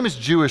famous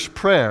Jewish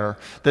prayer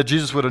that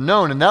Jesus would have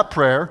known, and that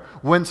prayer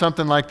went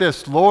something like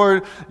this: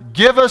 Lord,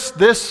 give us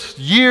this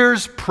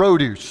year's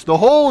produce, the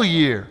whole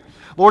year.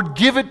 Lord,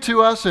 give it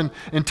to us and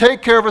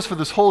take care of us for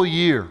this whole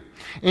year.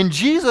 And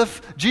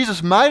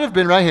Jesus might have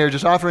been right here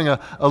just offering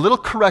a little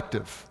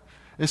corrective.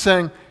 He's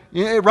saying,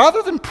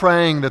 rather than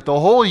praying that the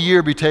whole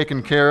year be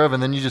taken care of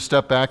and then you just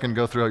step back and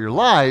go throughout your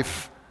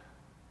life,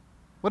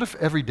 what if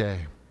every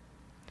day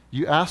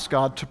you ask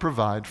God to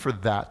provide for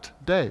that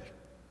day?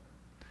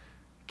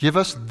 Give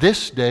us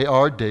this day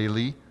our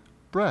daily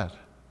bread.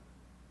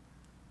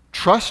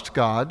 Trust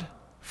God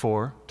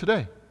for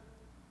today.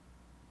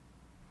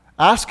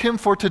 Ask him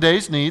for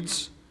today's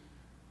needs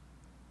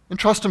and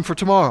trust him for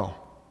tomorrow.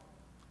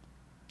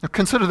 Now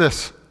consider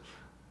this.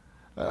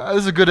 This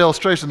is a good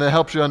illustration that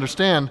helps you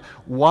understand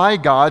why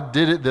God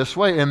did it this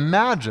way.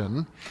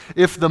 Imagine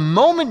if the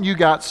moment you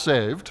got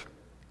saved,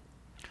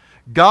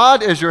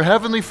 God, as your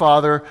heavenly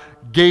Father,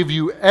 gave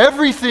you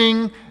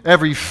everything,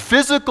 every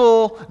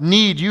physical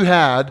need you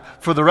had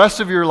for the rest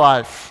of your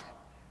life.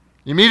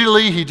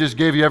 Immediately, he just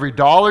gave you every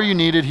dollar you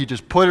needed. He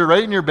just put it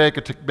right in your bank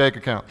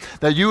account.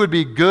 That you would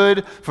be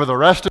good for the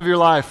rest of your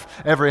life.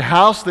 Every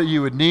house that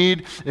you would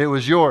need, it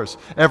was yours.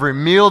 Every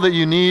meal that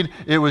you need,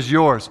 it was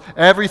yours.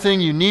 Everything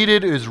you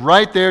needed is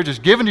right there,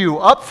 just given to you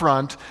up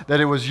front,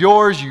 that it was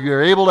yours, you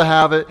were able to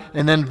have it,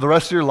 and then the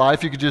rest of your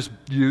life you could just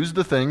use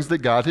the things that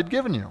God had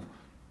given you.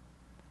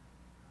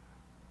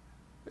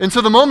 And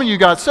so the moment you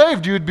got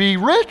saved, you'd be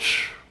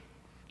rich.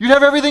 You'd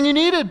have everything you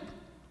needed.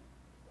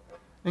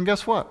 And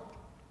guess what?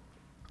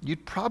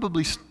 You'd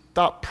probably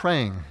stop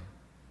praying.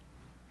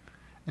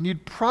 And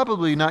you'd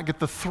probably not get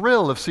the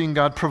thrill of seeing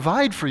God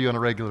provide for you on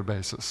a regular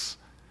basis.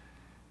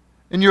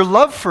 And your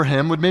love for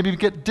him would maybe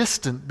get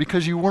distant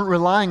because you weren't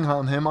relying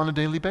on him on a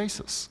daily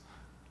basis.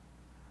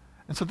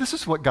 And so this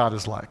is what God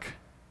is like.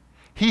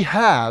 He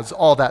has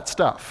all that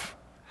stuff.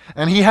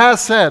 And he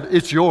has said,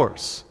 it's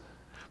yours.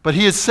 But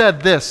he has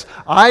said this: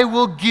 I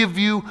will give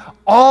you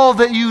all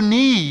that you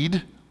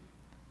need,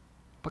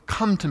 but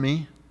come to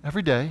me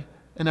every day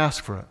and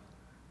ask for it.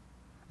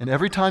 And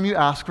every time you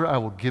ask for it, I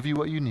will give you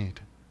what you need.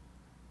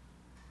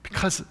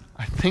 Because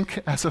I think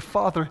as a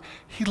father,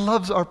 he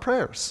loves our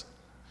prayers.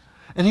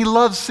 And he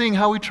loves seeing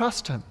how we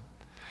trust him.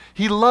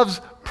 He loves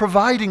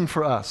providing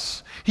for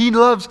us. He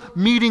loves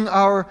meeting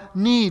our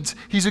needs.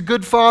 He's a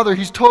good father.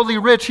 He's totally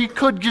rich. He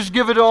could just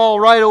give it all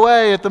right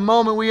away at the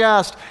moment we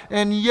asked.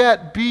 And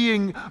yet,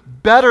 being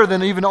better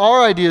than even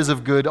our ideas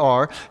of good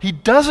are, he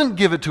doesn't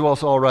give it to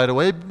us all right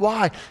away.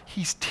 Why?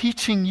 He's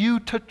teaching you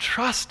to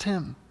trust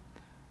him.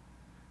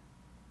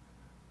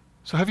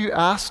 So have you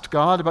asked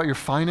God about your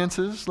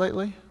finances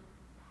lately?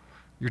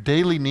 Your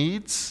daily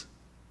needs?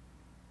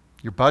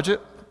 Your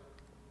budget?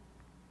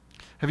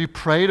 Have you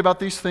prayed about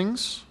these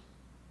things?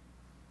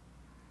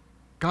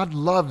 God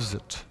loves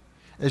it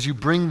as you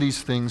bring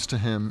these things to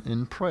him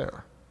in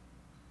prayer.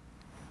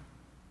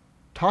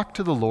 Talk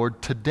to the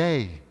Lord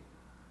today.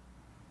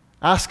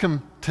 Ask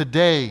him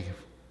today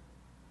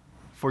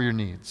for your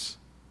needs.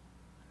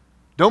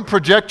 Don't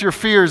project your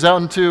fears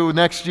out into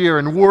next year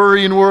and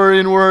worry and worry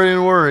and worry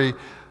and worry.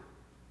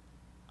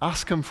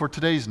 Ask him for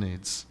today's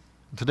needs,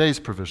 today's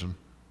provision.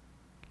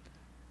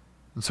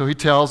 And so he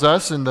tells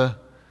us as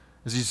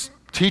he's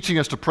teaching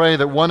us to pray,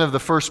 that one of the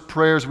first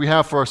prayers we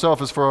have for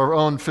ourselves is for our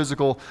own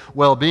physical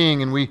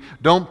well-being. And we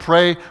don't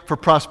pray for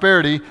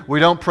prosperity. We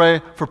don't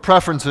pray for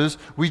preferences.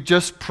 We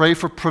just pray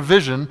for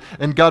provision.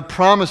 And God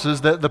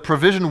promises that the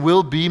provision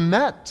will be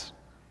met.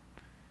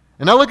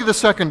 And now look at the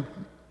second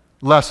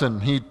lesson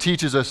he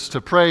teaches us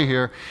to pray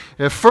here.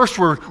 First,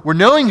 we're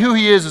knowing who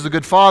he is as a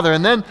good father,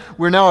 and then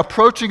we're now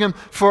approaching him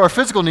for our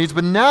physical needs.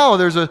 But now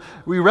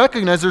we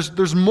recognize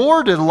there's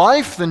more to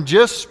life than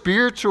just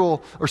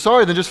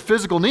than just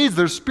physical needs.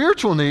 There's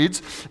spiritual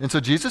needs. And so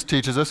Jesus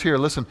teaches us here,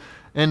 listen,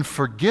 and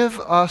forgive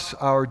us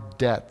our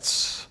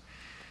debts,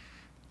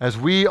 as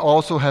we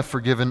also have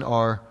forgiven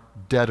our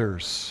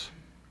debtors.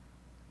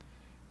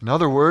 In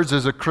other words,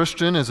 as a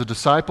Christian, as a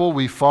disciple,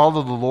 we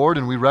follow the Lord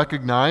and we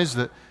recognize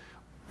that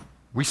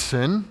we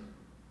sin,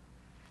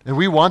 and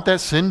we want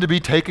that sin to be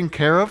taken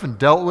care of and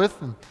dealt with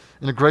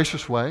in a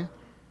gracious way.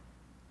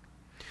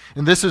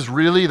 And this is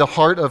really the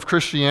heart of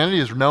Christianity,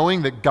 is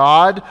knowing that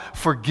God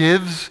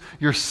forgives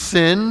your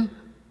sin.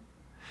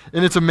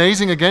 And it's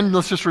amazing, again,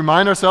 let's just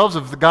remind ourselves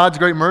of God's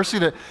great mercy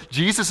that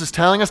Jesus is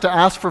telling us to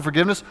ask for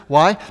forgiveness.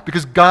 Why?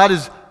 Because God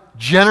is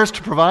generous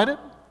to provide it.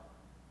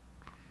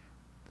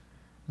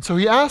 And so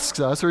he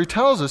asks us, or he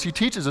tells us, he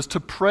teaches us to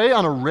pray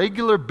on a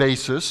regular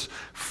basis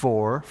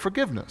for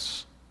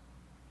forgiveness.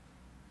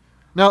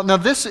 Now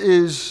this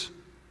is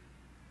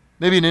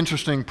maybe an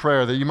interesting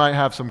prayer that you might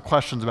have some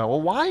questions about.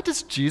 Well, why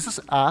does Jesus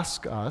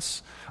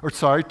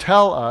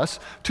tell us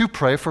to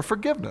pray for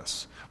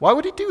forgiveness? Why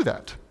would he do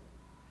that?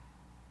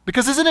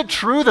 Because isn't it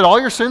true that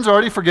all your sins are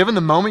already forgiven the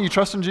moment you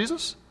trust in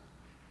Jesus?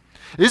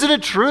 Isn't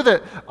it true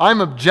that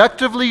I'm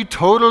objectively,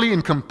 totally,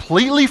 and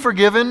completely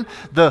forgiven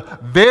the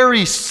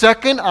very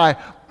second I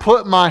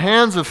put my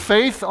hands of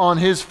faith on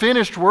his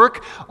finished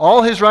work?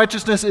 All his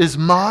righteousness is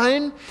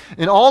mine,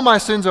 and all my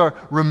sins are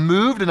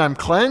removed, and I'm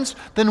cleansed.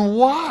 Then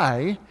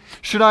why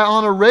should I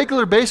on a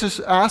regular basis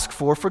ask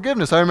for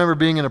forgiveness? I remember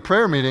being in a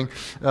prayer meeting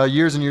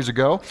years and years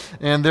ago,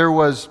 and there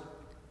was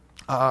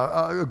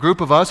a group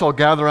of us all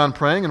gathered around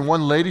praying, and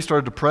one lady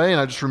started to pray, and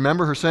I just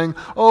remember her saying,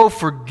 "Oh,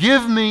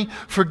 forgive me,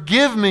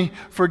 forgive me,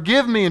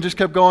 forgive me," and just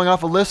kept going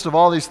off a list of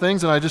all these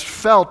things, and I just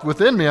felt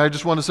within me, I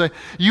just want to say,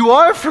 you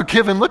are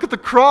forgiven. Look at the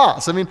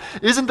cross. I mean,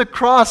 isn't the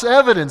cross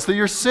evidence that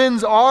your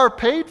sins are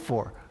paid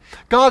for?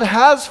 God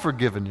has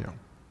forgiven you.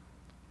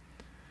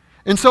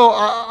 And so,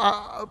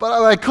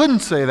 but I couldn't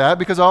say that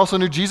because I also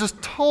knew Jesus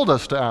told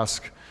us to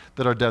ask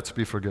that our debts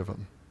be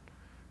forgiven.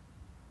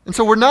 And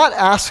so we're not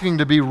asking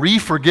to be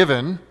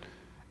re-forgiven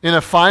in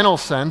a final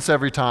sense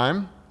every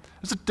time.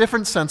 There's a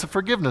different sense of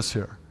forgiveness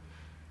here.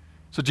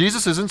 So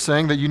Jesus isn't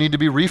saying that you need to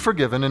be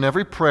re-forgiven in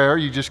every prayer.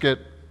 You just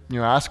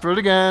ask for it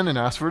again and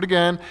ask for it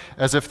again,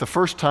 as if the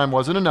first time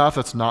wasn't enough.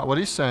 That's not what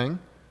he's saying.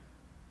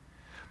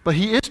 But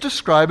he is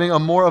describing a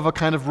more of a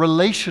kind of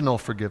relational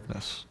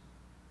forgiveness.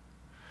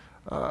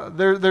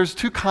 There's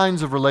two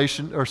kinds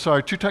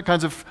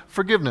of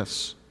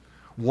forgiveness.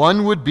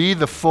 One would be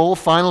the full,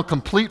 final,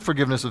 complete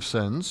forgiveness of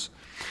sins,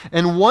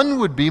 and one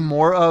would be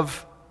more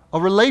of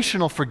a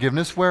relational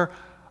forgiveness where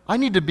I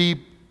need to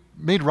be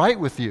made right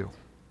with you.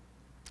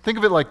 Think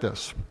of it like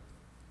this.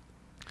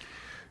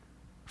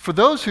 For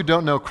those who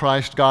don't know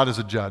Christ, God is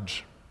a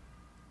judge.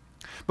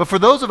 But for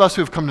those of us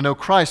who have come to know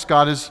Christ,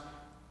 God is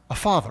a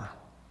father.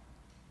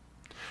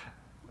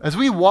 As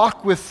we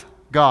walk with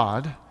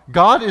God,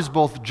 God is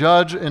both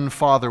judge and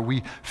father.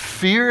 We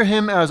fear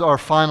him as our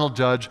final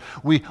judge.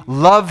 We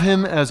love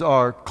him as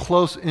our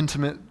close,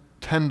 intimate,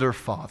 tender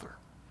father.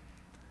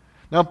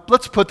 Now,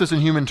 let's put this in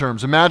human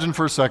terms. Imagine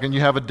for a second you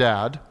have a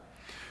dad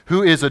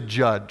who is a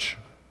judge.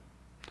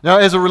 Now,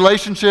 as a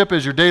relationship,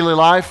 as your daily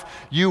life,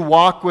 you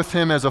walk with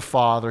him as a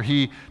father.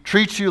 He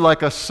treats you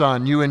like a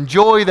son. You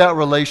enjoy that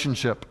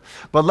relationship.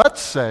 But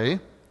let's say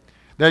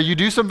that you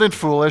do something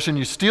foolish and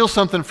you steal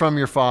something from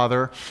your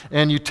father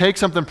and you take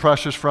something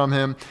precious from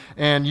him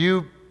and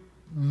you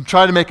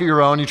try to make it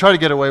your own, you try to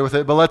get away with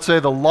it, but let's say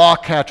the law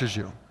catches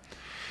you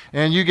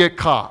and you get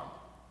caught.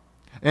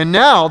 And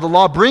now the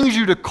law brings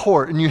you to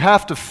court and you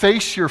have to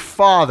face your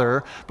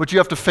father, but you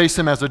have to face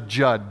him as a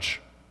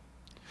judge.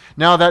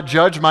 Now that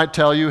judge might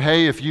tell you,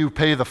 hey, if you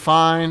pay the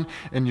fine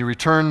and you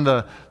return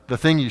the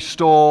thing you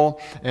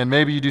stole, and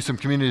maybe you do some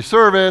community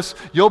service,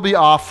 you'll be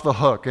off the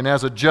hook. And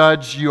as a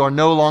judge, you are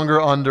no longer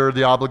under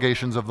the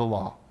obligations of the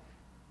law.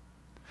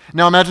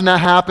 Now imagine that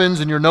happens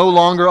and you're no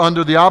longer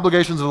under the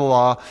obligations of the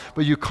law,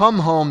 but you come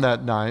home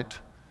that night,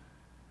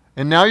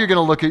 and now you're going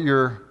to look at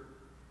your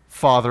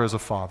father as a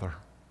father.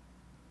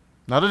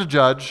 Not as a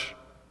judge.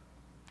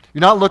 You're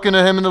not looking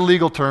at him in the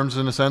legal terms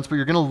in a sense, but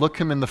you're going to look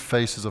him in the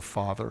face as a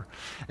father.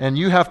 And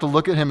you have to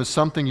look at him as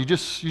something you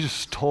just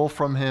stole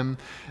from him.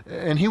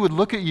 And he would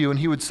look at you and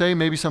he would say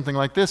maybe something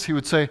like this. He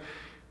would say,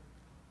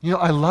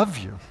 I love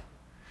you.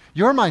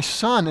 You're my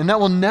son, and that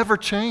will never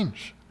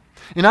change.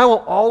 And I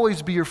will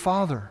always be your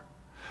father.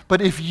 But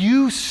if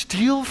you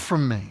steal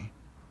from me,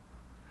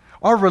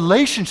 our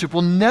relationship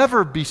will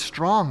never be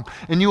strong,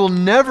 and you will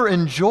never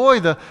enjoy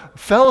the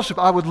fellowship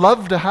I would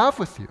love to have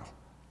with you.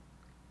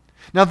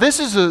 Now, this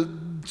is a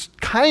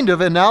kind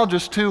of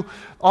analogous to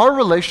our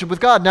relationship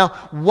with God.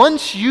 Now,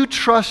 once you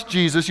trust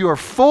Jesus, you are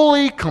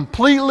fully,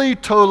 completely,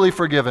 totally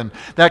forgiven.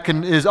 That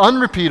is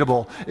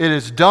unrepeatable. It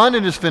is done.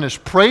 It is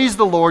finished. Praise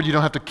the Lord. You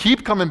don't have to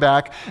keep coming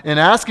back and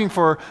asking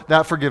for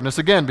that forgiveness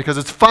again because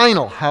it's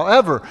final.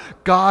 However,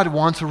 God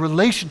wants a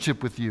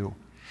relationship with you.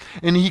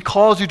 And he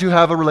calls you to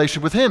have a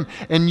relationship with him.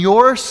 And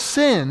your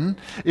sin,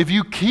 if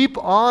you keep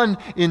on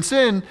in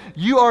sin,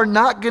 you are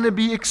not going to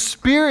be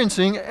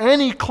experiencing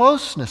any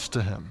closeness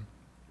to him.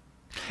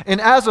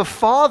 And as a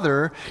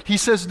father, he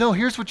says, no,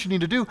 here's what you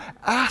need to do.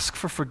 Ask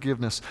for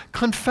forgiveness.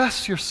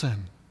 Confess your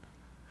sin.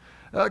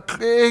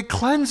 It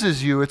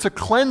cleanses you. It's a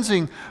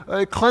cleansing.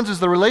 It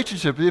cleanses the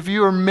relationship. If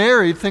you are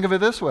married, think of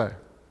it this way.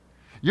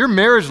 Your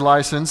marriage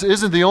license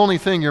isn't the only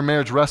thing your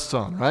marriage rests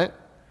on, right?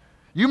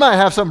 You might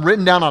have something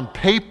written down on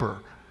paper,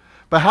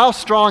 but how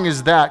strong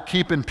is that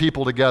keeping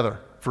people together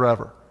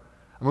forever?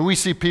 I mean, we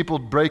see people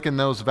breaking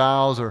those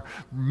vows or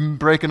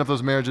breaking up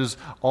those marriages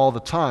all the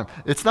time.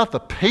 It's not the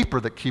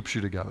paper that keeps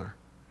you together.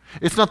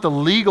 It's not the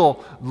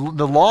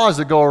laws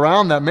that go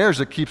around that marriage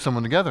that keep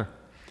someone together.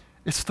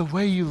 It's the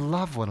way you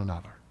love one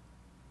another.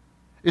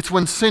 It's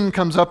when sin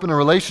comes up in a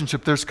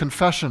relationship, there's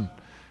confession,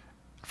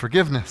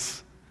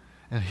 forgiveness,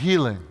 and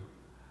healing,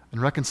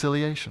 and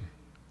reconciliation.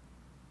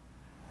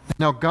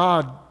 Now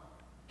God,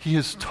 he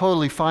has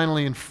totally,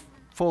 finally, and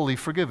fully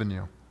forgiven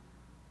you.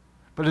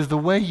 But as the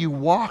way you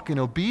walk in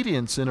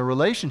obedience in a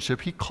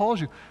relationship, he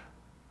calls you,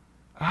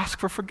 ask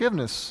for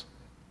forgiveness.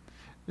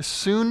 As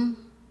soon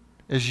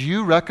as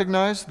you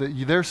recognize that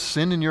there's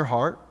sin in your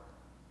heart,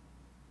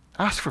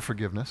 ask for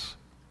forgiveness.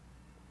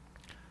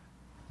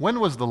 When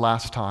was the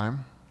last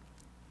time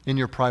in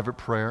your private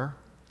prayer,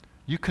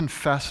 you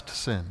confessed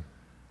sin?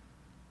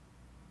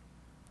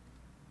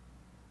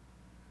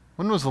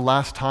 When was the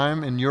last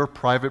time in your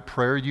private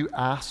prayer you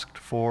asked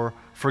for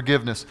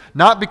forgiveness?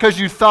 Not because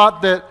you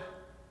thought that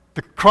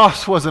the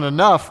cross wasn't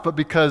enough, but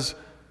because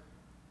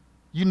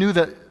you knew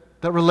that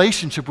that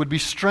relationship would be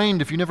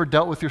strained if you never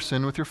dealt with your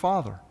sin with your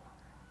Father.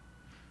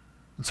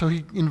 And so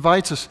he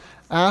invites us,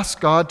 ask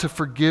God to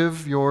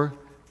forgive your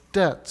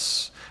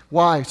debts.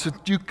 Why? So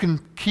you can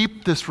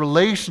keep this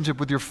relationship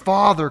with your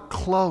Father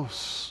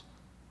close.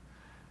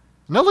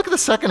 Now look at the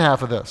second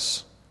half of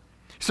this.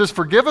 He says,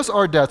 forgive us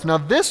our debts. Now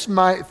this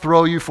might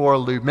throw you for a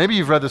loop. Maybe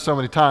you've read this so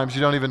many times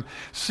you don't even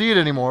see it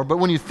anymore. But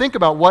when you think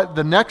about what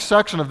the next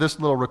section of this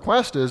little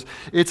request is,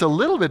 it's a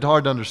little bit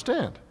hard to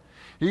understand.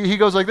 He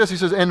goes like this. He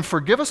says, and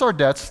forgive us our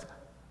debts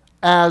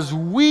as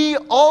we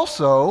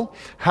also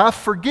have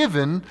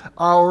forgiven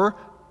our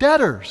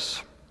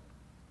debtors.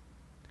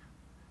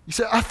 You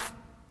say,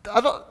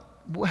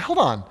 hold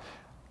on.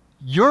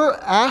 You're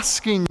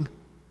asking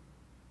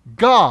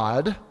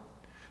God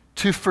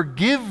to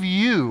forgive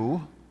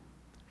you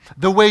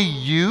the way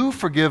you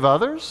forgive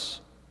others?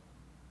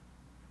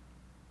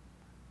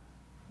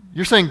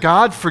 You're saying,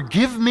 God,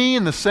 forgive me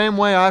in the same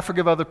way I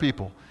forgive other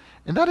people.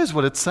 And that is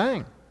what it's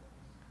saying.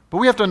 But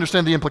we have to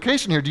understand the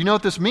implication here. Do you know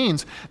what this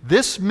means?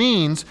 This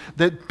means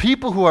that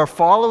people who are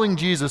following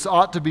Jesus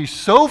ought to be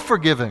so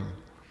forgiving,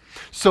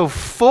 so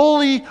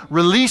fully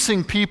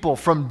releasing people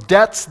from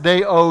debts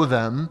they owe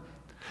them,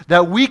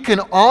 that we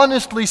can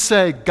honestly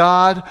say,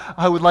 God,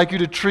 I would like you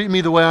to treat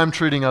me the way I'm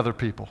treating other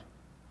people.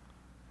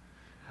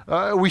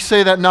 We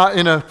say that not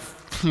in a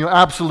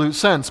absolute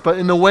sense, but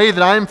in the way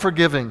that I'm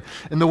forgiving,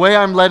 in the way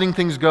I'm letting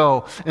things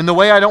go, in the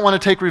way I don't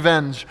want to take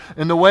revenge,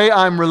 in the way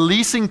I'm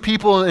releasing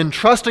people and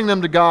trusting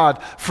them to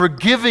God,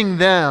 forgiving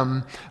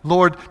them.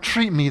 Lord,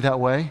 treat me that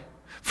way.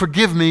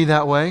 Forgive me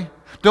that way.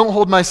 Don't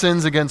hold my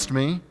sins against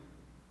me.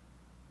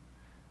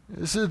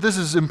 This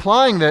is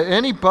implying that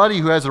anybody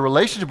who has a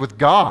relationship with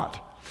God,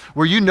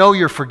 where you know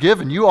you're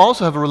forgiven, you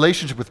also have a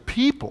relationship with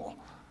people,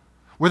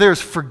 where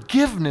there's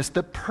forgiveness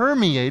that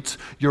permeates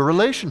your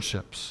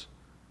relationships.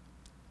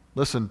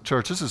 Listen,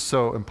 church, this is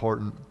so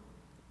important.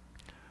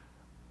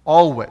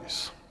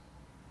 Always,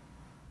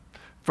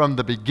 from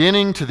the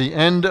beginning to the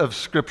end of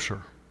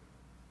Scripture,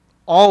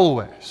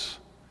 always,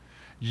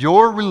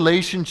 your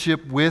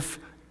relationship with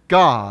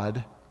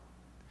God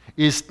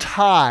is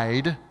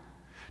tied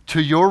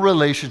to your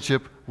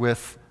relationship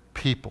with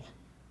people.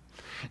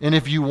 And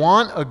if you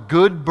want a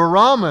good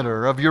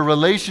barometer of your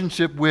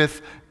relationship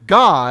with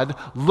God,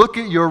 look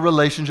at your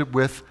relationship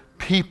with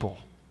people.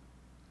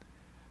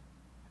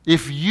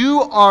 If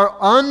you are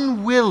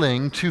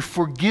unwilling to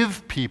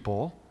forgive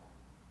people,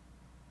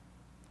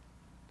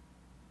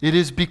 it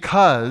is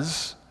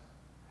because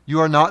you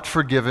are not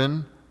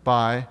forgiven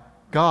by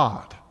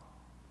God.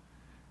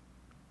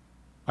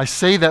 I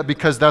say that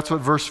because that's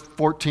what verse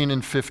 14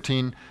 and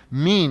 15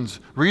 means.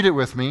 Read it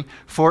with me.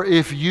 For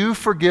if you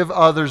forgive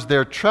others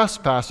their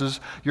trespasses,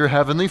 your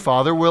heavenly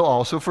Father will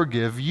also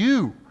forgive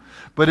you.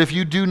 But if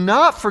you do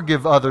not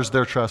forgive others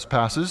their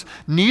trespasses,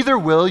 neither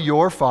will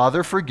your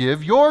Father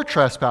forgive your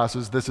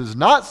trespasses. This is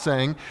not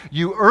saying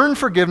you earn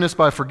forgiveness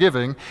by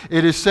forgiving.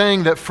 It is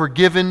saying that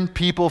forgiven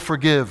people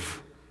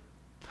forgive.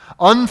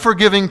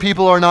 Unforgiving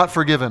people are not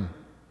forgiven.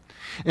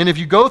 And if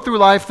you go through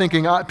life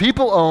thinking,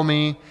 people owe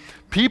me,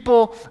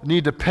 people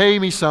need to pay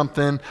me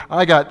something,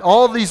 I got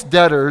all these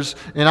debtors,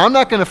 and I'm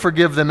not going to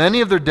forgive them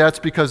any of their debts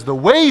because the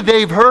way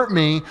they've hurt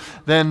me,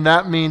 then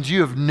that means you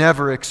have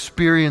never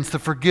experienced the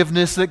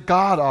forgiveness that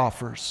God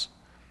offers.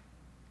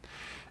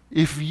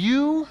 If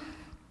you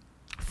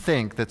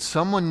think that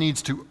someone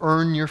needs to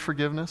earn your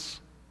forgiveness,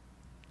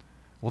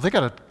 well, they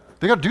got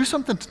to do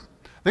something.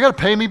 They got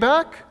to pay me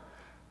back.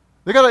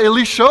 They got to at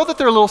least show that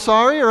they're a little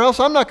sorry, or else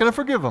I'm not going to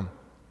forgive them.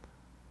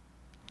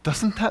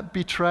 Doesn't that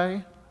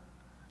betray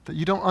that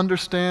you don't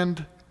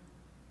understand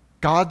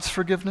God's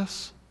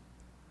forgiveness?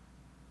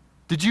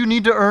 Did you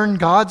need to earn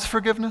God's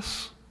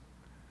forgiveness?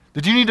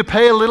 Did you need to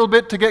pay a little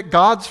bit to get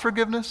God's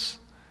forgiveness?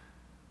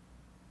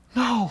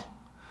 No.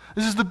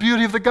 This is the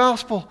beauty of the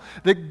gospel,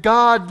 that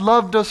God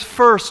loved us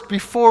first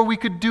before we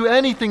could do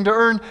anything to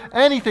earn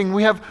anything.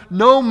 We have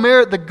no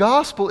merit. The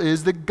gospel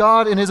is that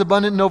God, in his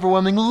abundant and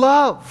overwhelming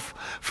love,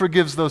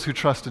 forgives those who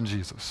trust in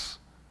Jesus.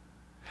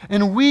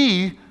 And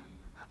we,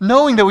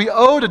 knowing that we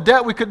owed a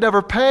debt we could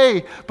never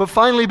pay, but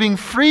finally being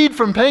freed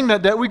from paying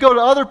that debt, we go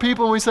to other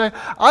people and we say,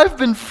 I've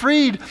been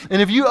freed,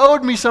 and if you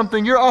owed me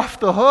something, you're off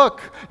the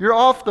hook. You're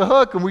off the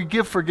hook, and we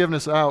give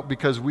forgiveness out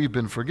because we've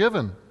been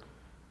forgiven.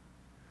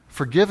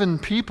 Forgiven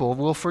people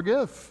will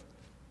forgive.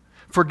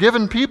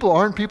 Forgiven people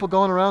aren't people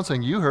going around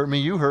saying, you hurt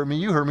me, you hurt me,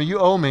 you hurt me, you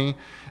owe me,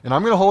 and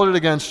I'm going to hold it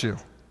against you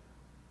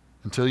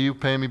until you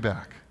pay me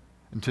back,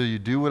 until you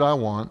do what I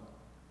want.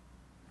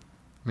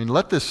 I mean,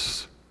 let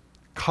this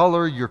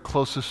color your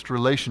closest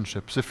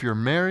relationships. If you're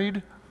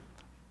married,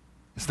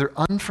 is there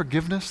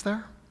unforgiveness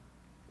there?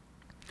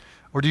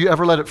 Or do you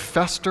ever let it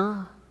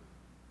fester?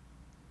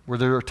 Where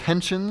there are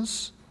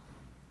tensions?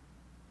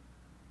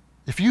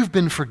 If you've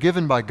been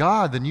forgiven by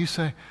God, then you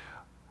say,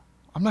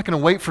 I'm not going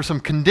to wait for some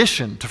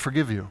condition to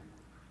forgive you.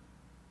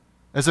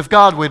 As if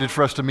God waited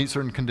for us to meet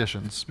certain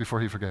conditions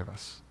before he forgave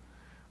us.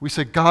 We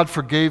say, God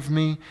forgave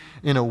me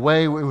in a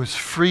way. It was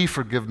free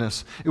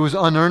forgiveness. It was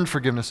unearned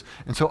forgiveness.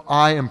 And so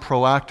I am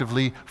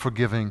proactively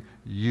forgiving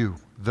you,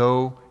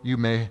 though you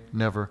may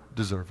never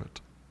deserve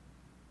it.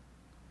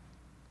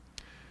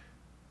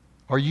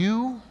 Are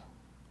you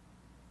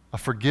a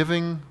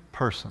forgiving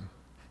person?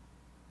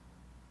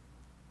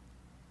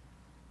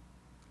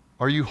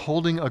 Are you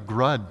holding a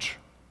grudge,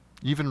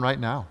 even right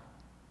now?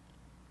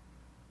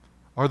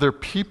 Are there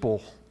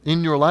people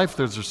in your life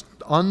there's just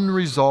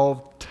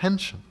unresolved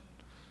tension?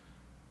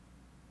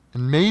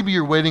 And maybe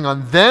you're waiting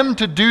on them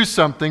to do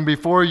something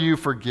before you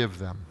forgive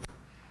them.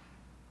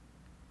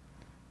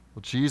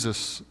 Well,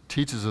 Jesus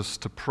teaches us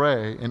to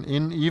pray, and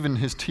in even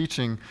his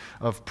teaching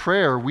of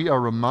prayer, we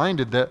are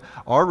reminded that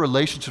our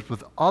relationships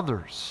with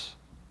others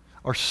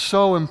are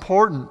so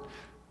important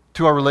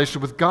to our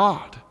relationship with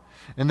God.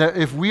 And that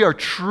if we are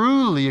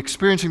truly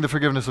experiencing the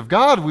forgiveness of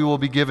God, we will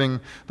be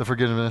giving the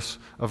forgiveness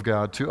of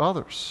God to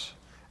others.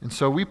 And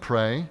so we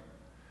pray,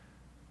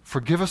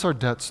 forgive us our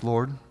debts,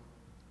 Lord.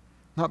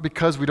 Not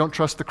because we don't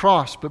trust the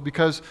cross, but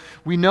because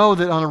we know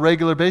that on a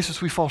regular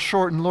basis we fall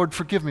short. And Lord,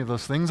 forgive me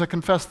those things. I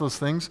confess those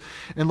things.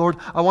 And Lord,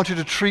 I want you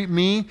to treat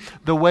me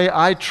the way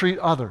I treat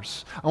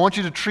others. I want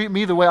you to treat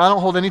me the way I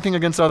don't hold anything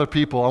against other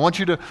people. I want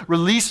you to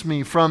release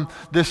me from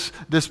this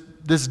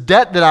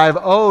debt that I've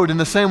owed in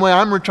the same way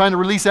I'm trying to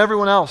release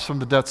everyone else from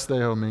the debts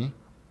they owe me.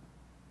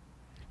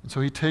 And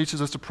so he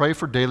teaches us to pray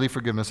for daily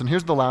forgiveness. And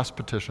here's the last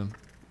petition.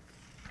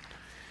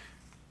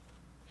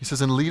 He says,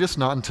 and lead us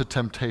not into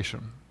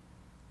temptation,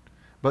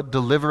 but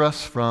deliver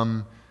us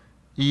from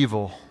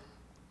evil.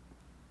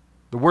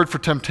 The word for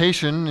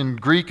temptation in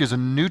Greek is a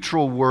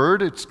neutral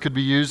word. It could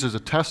be used as a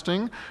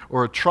testing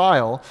or a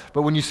trial.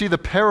 But when you see the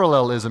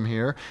parallelism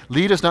here,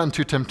 lead us not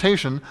into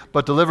temptation,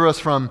 but deliver us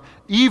from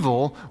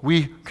evil,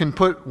 we can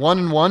put one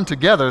and one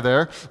together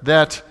there,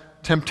 that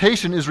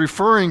temptation is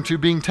referring to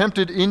being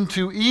tempted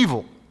into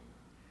evil.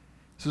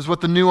 This is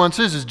what the nuance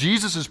is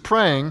Jesus is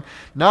praying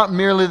not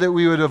merely that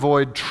we would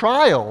avoid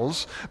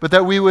trials, but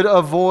that we would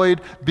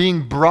avoid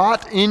being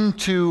brought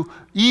into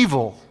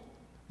evil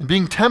and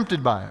being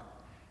tempted by it,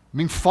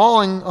 being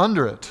falling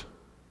under it.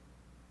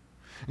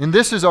 And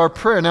this is our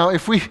prayer. Now,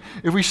 if we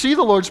see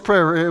the Lord's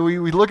Prayer, we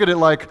look at it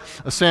like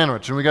a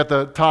sandwich, and we got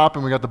the top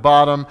and we got the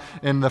bottom,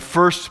 and the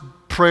first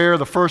prayer,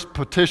 the first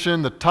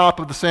petition, the top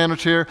of the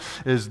sandwich here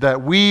is that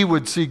we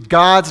would see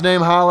God's name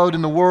hallowed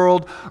in the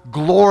world,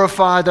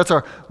 glorified. That's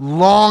our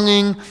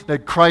longing,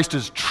 that Christ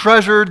is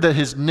treasured, that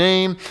his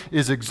name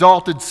is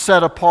exalted,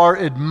 set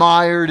apart,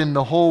 admired in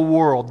the whole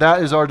world.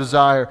 That is our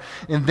desire.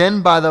 And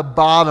then by the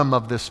bottom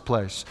of this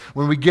place,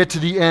 when we get to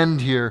the end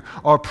here,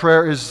 our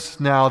prayer is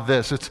now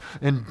this.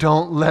 And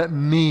don't let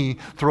me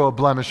throw a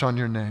blemish on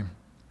your name.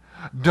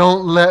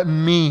 Don't let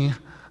me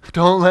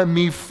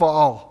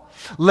fall.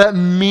 Let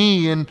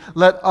me and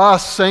let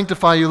us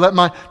sanctify you. Let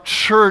my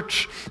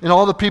church and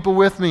all the people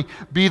with me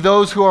be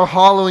those who are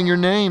hallowing your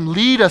name.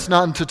 Lead us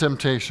not into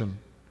temptation.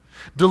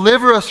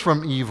 Deliver us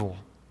from evil.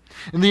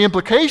 And the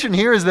implication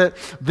here is that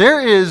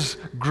there is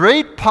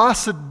great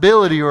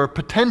possibility or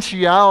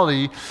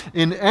potentiality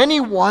in any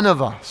one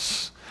of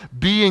us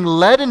being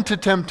led into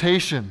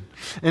temptation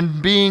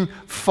and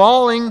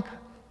falling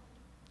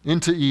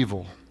into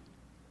evil.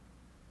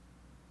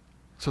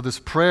 So this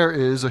prayer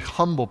is a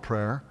humble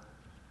prayer.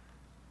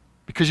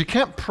 Because you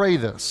can't pray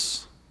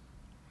this.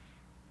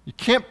 You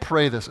can't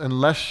pray this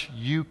unless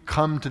you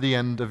come to the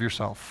end of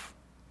yourself.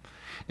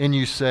 And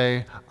you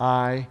say,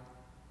 I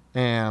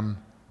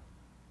am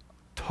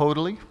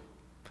totally,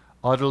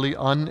 utterly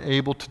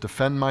unable to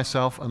defend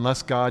myself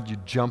unless, God, you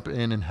jump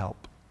in and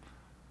help.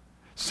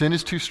 Sin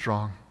is too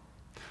strong.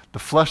 The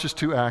flesh is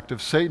too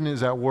active. Satan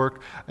is at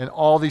work, and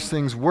all these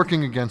things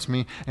working against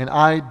me, and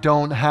I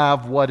don't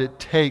have what it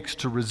takes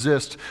to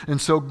resist.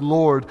 And so,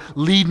 Lord,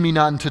 lead me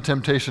not into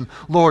temptation.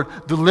 Lord,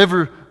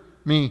 deliver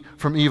me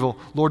from evil.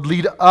 Lord,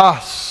 lead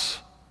us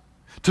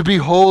to be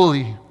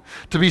holy,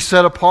 to be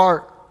set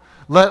apart.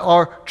 Let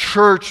our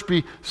church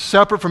be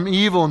separate from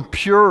evil and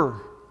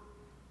pure.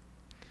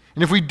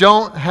 And if we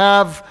don't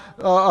have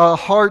a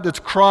heart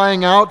that's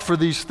crying out for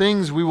these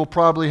things, we will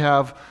probably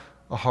have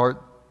a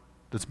heart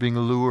that's being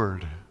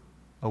lured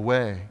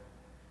away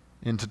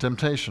into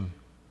temptation.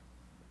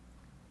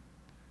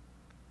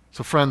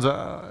 So friends,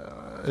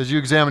 as you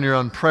examine your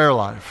own prayer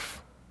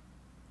life,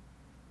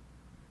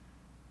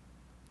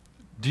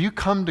 do you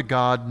come to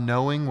God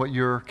knowing what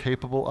you're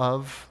capable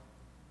of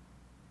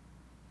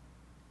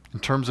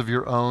in terms of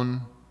your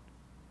own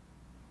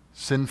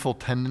sinful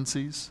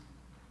tendencies?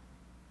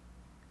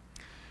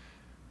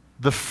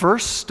 The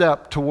first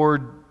step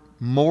toward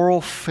moral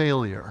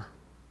failure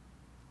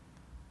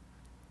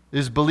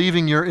is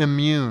believing you're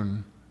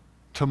immune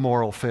to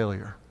moral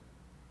failure.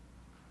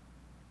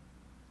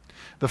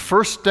 The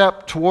first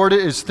step toward it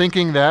is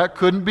thinking that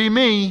couldn't be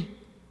me.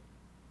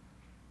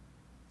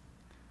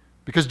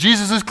 Because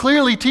Jesus is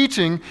clearly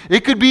teaching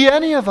it could be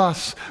any of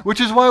us,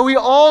 which is why we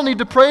all need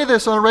to pray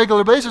this on a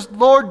regular basis.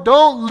 Lord,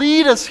 don't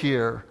lead us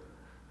here.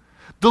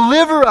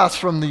 Deliver us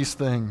from these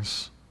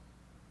things.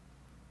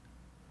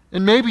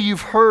 And maybe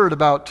you've heard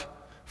about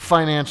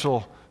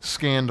financial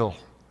scandal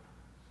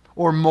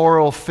or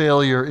moral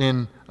failure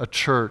in a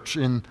church,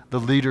 in the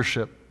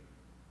leadership.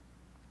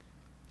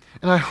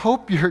 And I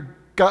hope your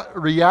gut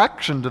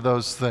reaction to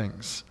those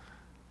things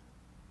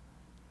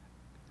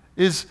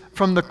is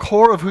from the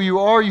core of who you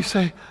are. You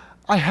say,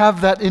 I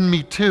have that in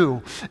me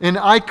too, and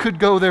I could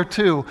go there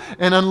too.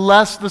 And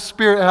unless the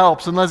Spirit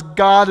helps, unless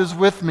God is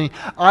with me,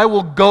 I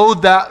will go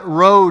that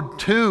road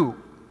too.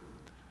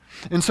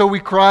 And so we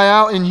cry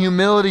out in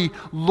humility,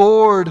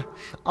 Lord,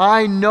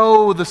 I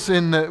know the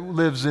sin that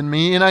lives in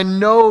me, and I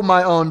know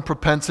my own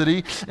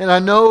propensity, and I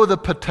know the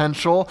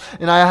potential,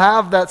 and I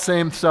have that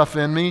same stuff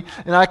in me,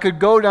 and I could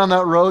go down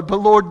that road, but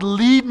Lord,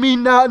 lead me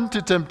not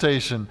into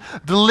temptation.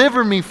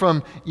 Deliver me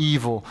from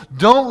evil.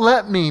 Don't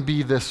let me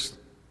be this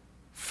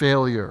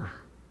failure,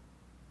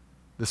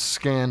 this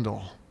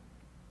scandal.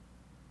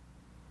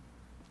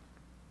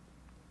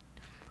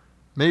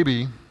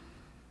 Maybe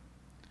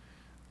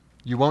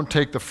you won't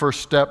take the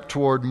first step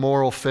toward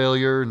moral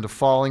failure and to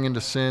falling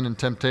into sin and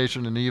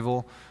temptation and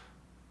evil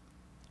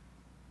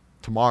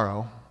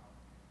tomorrow.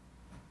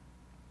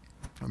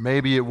 Or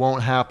maybe it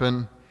won't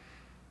happen,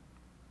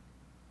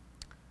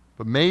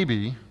 but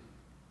maybe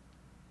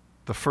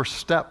the first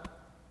step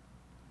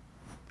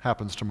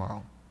happens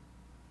tomorrow.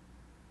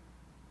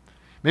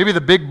 Maybe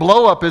the big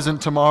blow-up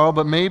isn't tomorrow,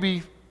 but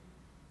maybe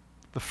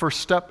the first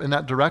step in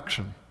that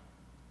direction.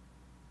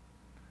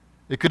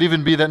 It could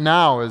even be that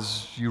now,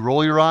 as you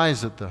roll your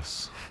eyes at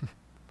this,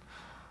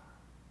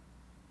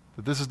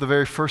 that this is the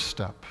very first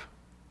step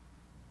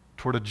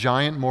toward a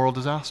giant moral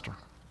disaster.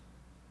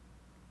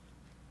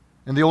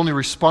 And the only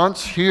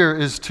response here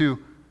is to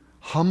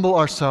humble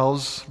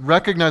ourselves,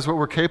 recognize what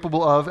we're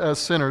capable of as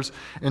sinners,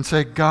 and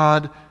say,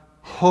 God,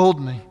 hold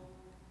me.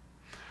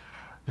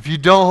 If you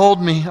don't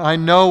hold me, I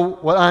know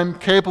what I'm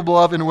capable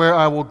of and where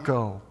I will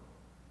go.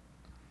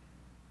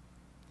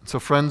 So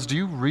friends, do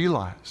you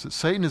realize that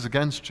Satan is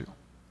against you?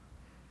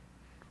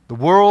 The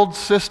world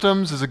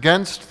systems is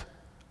against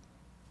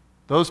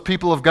those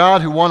people of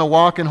God who want to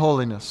walk in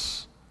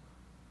holiness.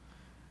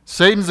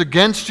 Satan's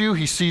against you.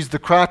 He sees the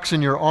cracks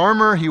in your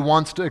armor. He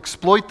wants to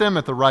exploit them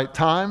at the right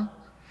time.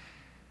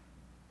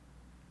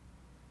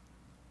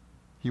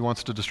 He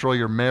wants to destroy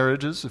your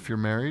marriages if you're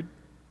married.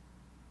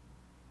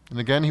 And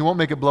again, he won't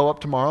make it blow up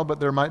tomorrow, but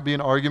there might be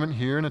an argument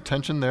here and a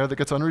tension there that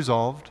gets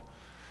unresolved.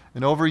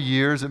 And over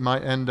years, it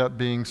might end up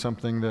being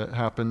something that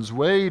happens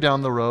way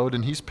down the road,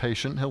 and he's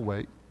patient. He'll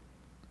wait.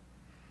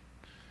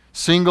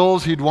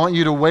 Singles, he'd want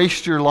you to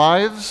waste your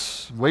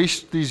lives,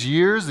 waste these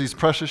years, these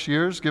precious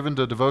years given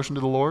to devotion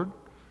to the Lord.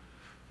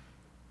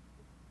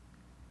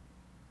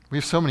 We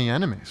have so many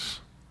enemies.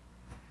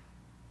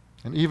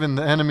 And even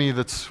the enemy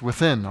that's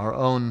within our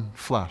own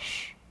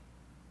flesh.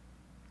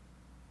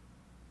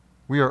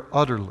 We are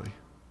utterly,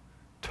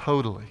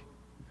 totally,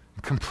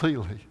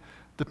 completely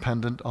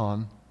dependent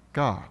on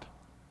God.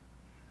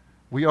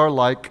 We are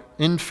like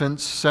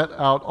infants set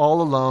out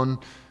all alone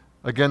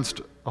against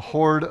a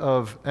horde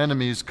of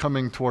enemies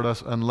coming toward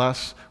us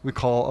unless we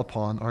call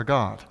upon our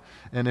God.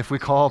 And if we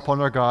call upon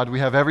our God, we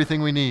have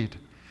everything we need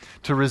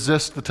to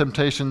resist the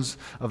temptations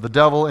of the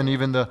devil and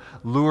even the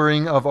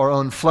luring of our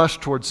own flesh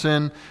toward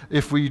sin.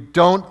 If we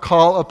don't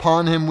call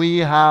upon him, we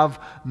have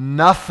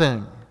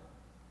nothing.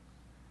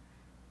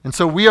 And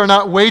so we are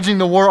not waging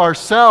the war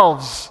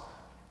ourselves.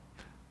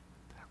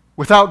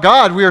 Without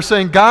God, we are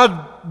saying,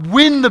 God,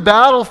 win the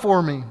battle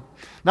for me.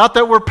 Not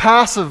that we're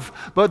passive,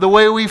 but the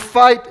way we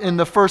fight, and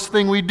the first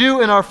thing we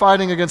do in our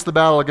fighting against the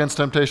battle against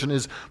temptation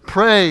is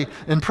pray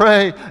and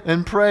pray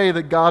and pray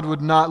that God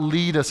would not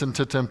lead us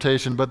into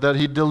temptation, but that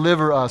he'd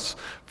deliver us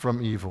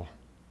from evil.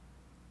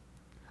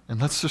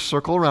 And let's just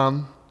circle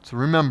around to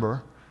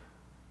remember,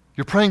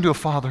 you're praying to a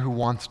Father who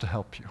wants to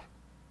help you.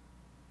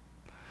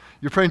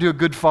 You're praying to a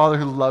good Father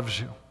who loves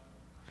you.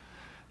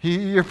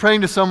 You're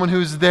praying to someone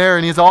who's there,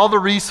 and he has all the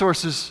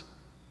resources,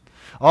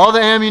 all the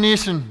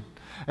ammunition,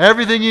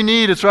 everything you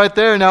need. It's right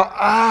there. Now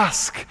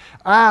ask.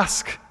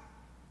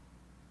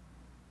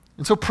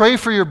 And so pray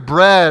for your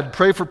bread.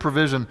 Pray for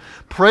provision.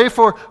 Pray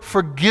for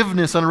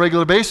forgiveness on a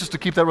regular basis to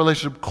keep that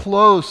relationship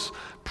close.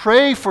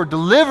 Pray for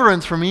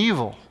deliverance from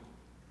evil.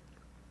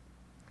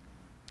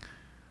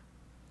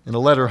 In a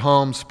letter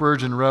home,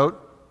 Spurgeon wrote,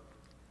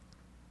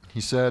 he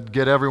said,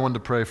 "Get everyone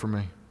to pray for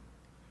me.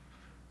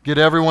 Get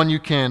everyone you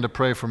can to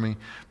pray for me.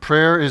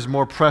 Prayer is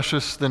more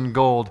precious than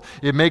gold.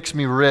 It makes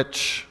me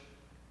rich."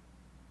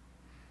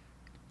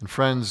 And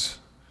friends,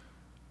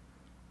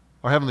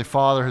 our Heavenly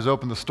Father has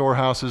opened the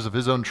storehouses of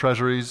his own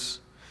treasuries,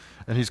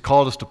 and he's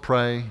called us to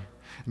pray,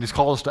 and he's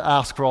called us to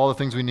ask for all the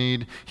things we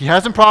need. He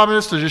hasn't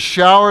promised us to just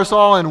shower us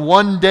all in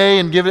one day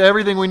and give it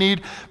everything we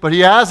need, but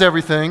he has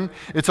everything.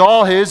 It's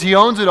all his. He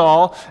owns it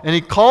all, and he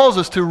calls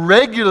us to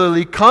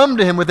regularly come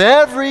to him with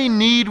every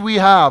need we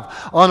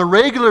have on a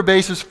regular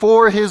basis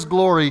for his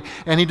glory.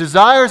 And he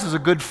desires, as a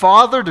good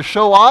father, to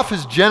show off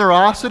his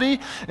generosity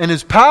and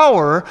his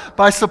power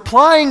by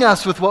supplying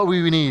us with what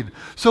we need.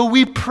 So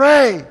we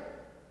pray.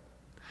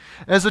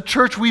 As a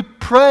church, we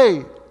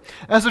pray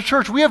As a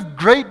church, we have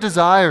great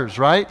desires,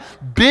 right?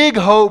 Big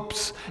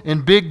hopes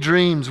and big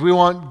dreams. We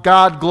want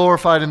God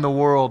glorified in the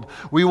world.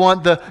 We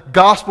want the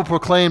gospel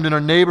proclaimed in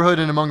our neighborhood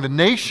and among the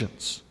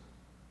nations.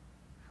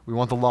 We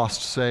want the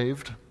lost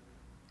saved.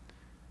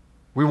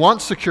 We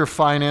want secure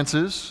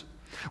finances.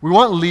 We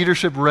want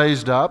leadership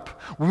raised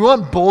up. We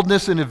want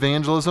boldness in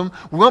evangelism.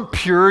 We want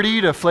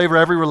purity to flavor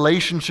every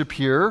relationship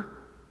here.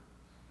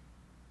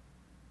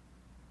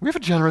 We have a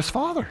generous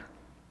Father.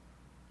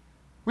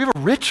 We have a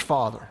rich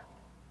Father.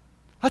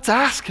 Let's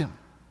ask Him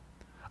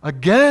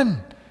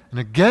again and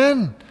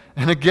again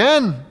and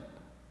again.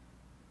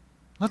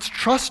 Let's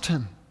trust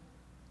Him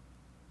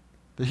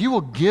that He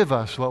will give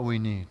us what we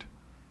need.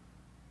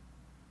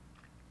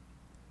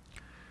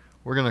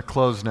 We're going to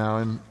close now,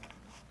 and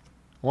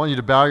I want you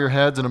to bow your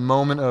heads in a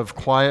moment of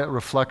quiet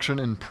reflection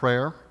and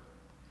prayer.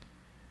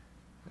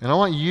 And I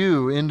want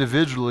you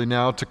individually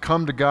now to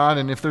come to God,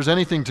 and if there's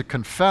anything to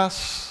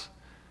confess,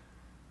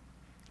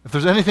 if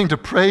there's anything to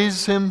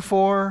praise Him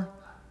for,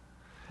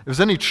 if there's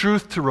any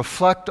truth to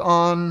reflect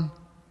on,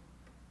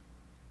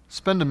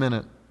 spend a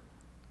minute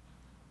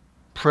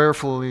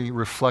prayerfully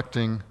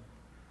reflecting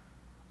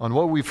on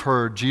what we've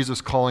heard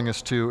Jesus calling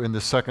us to in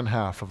the second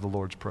half of the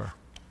Lord's Prayer.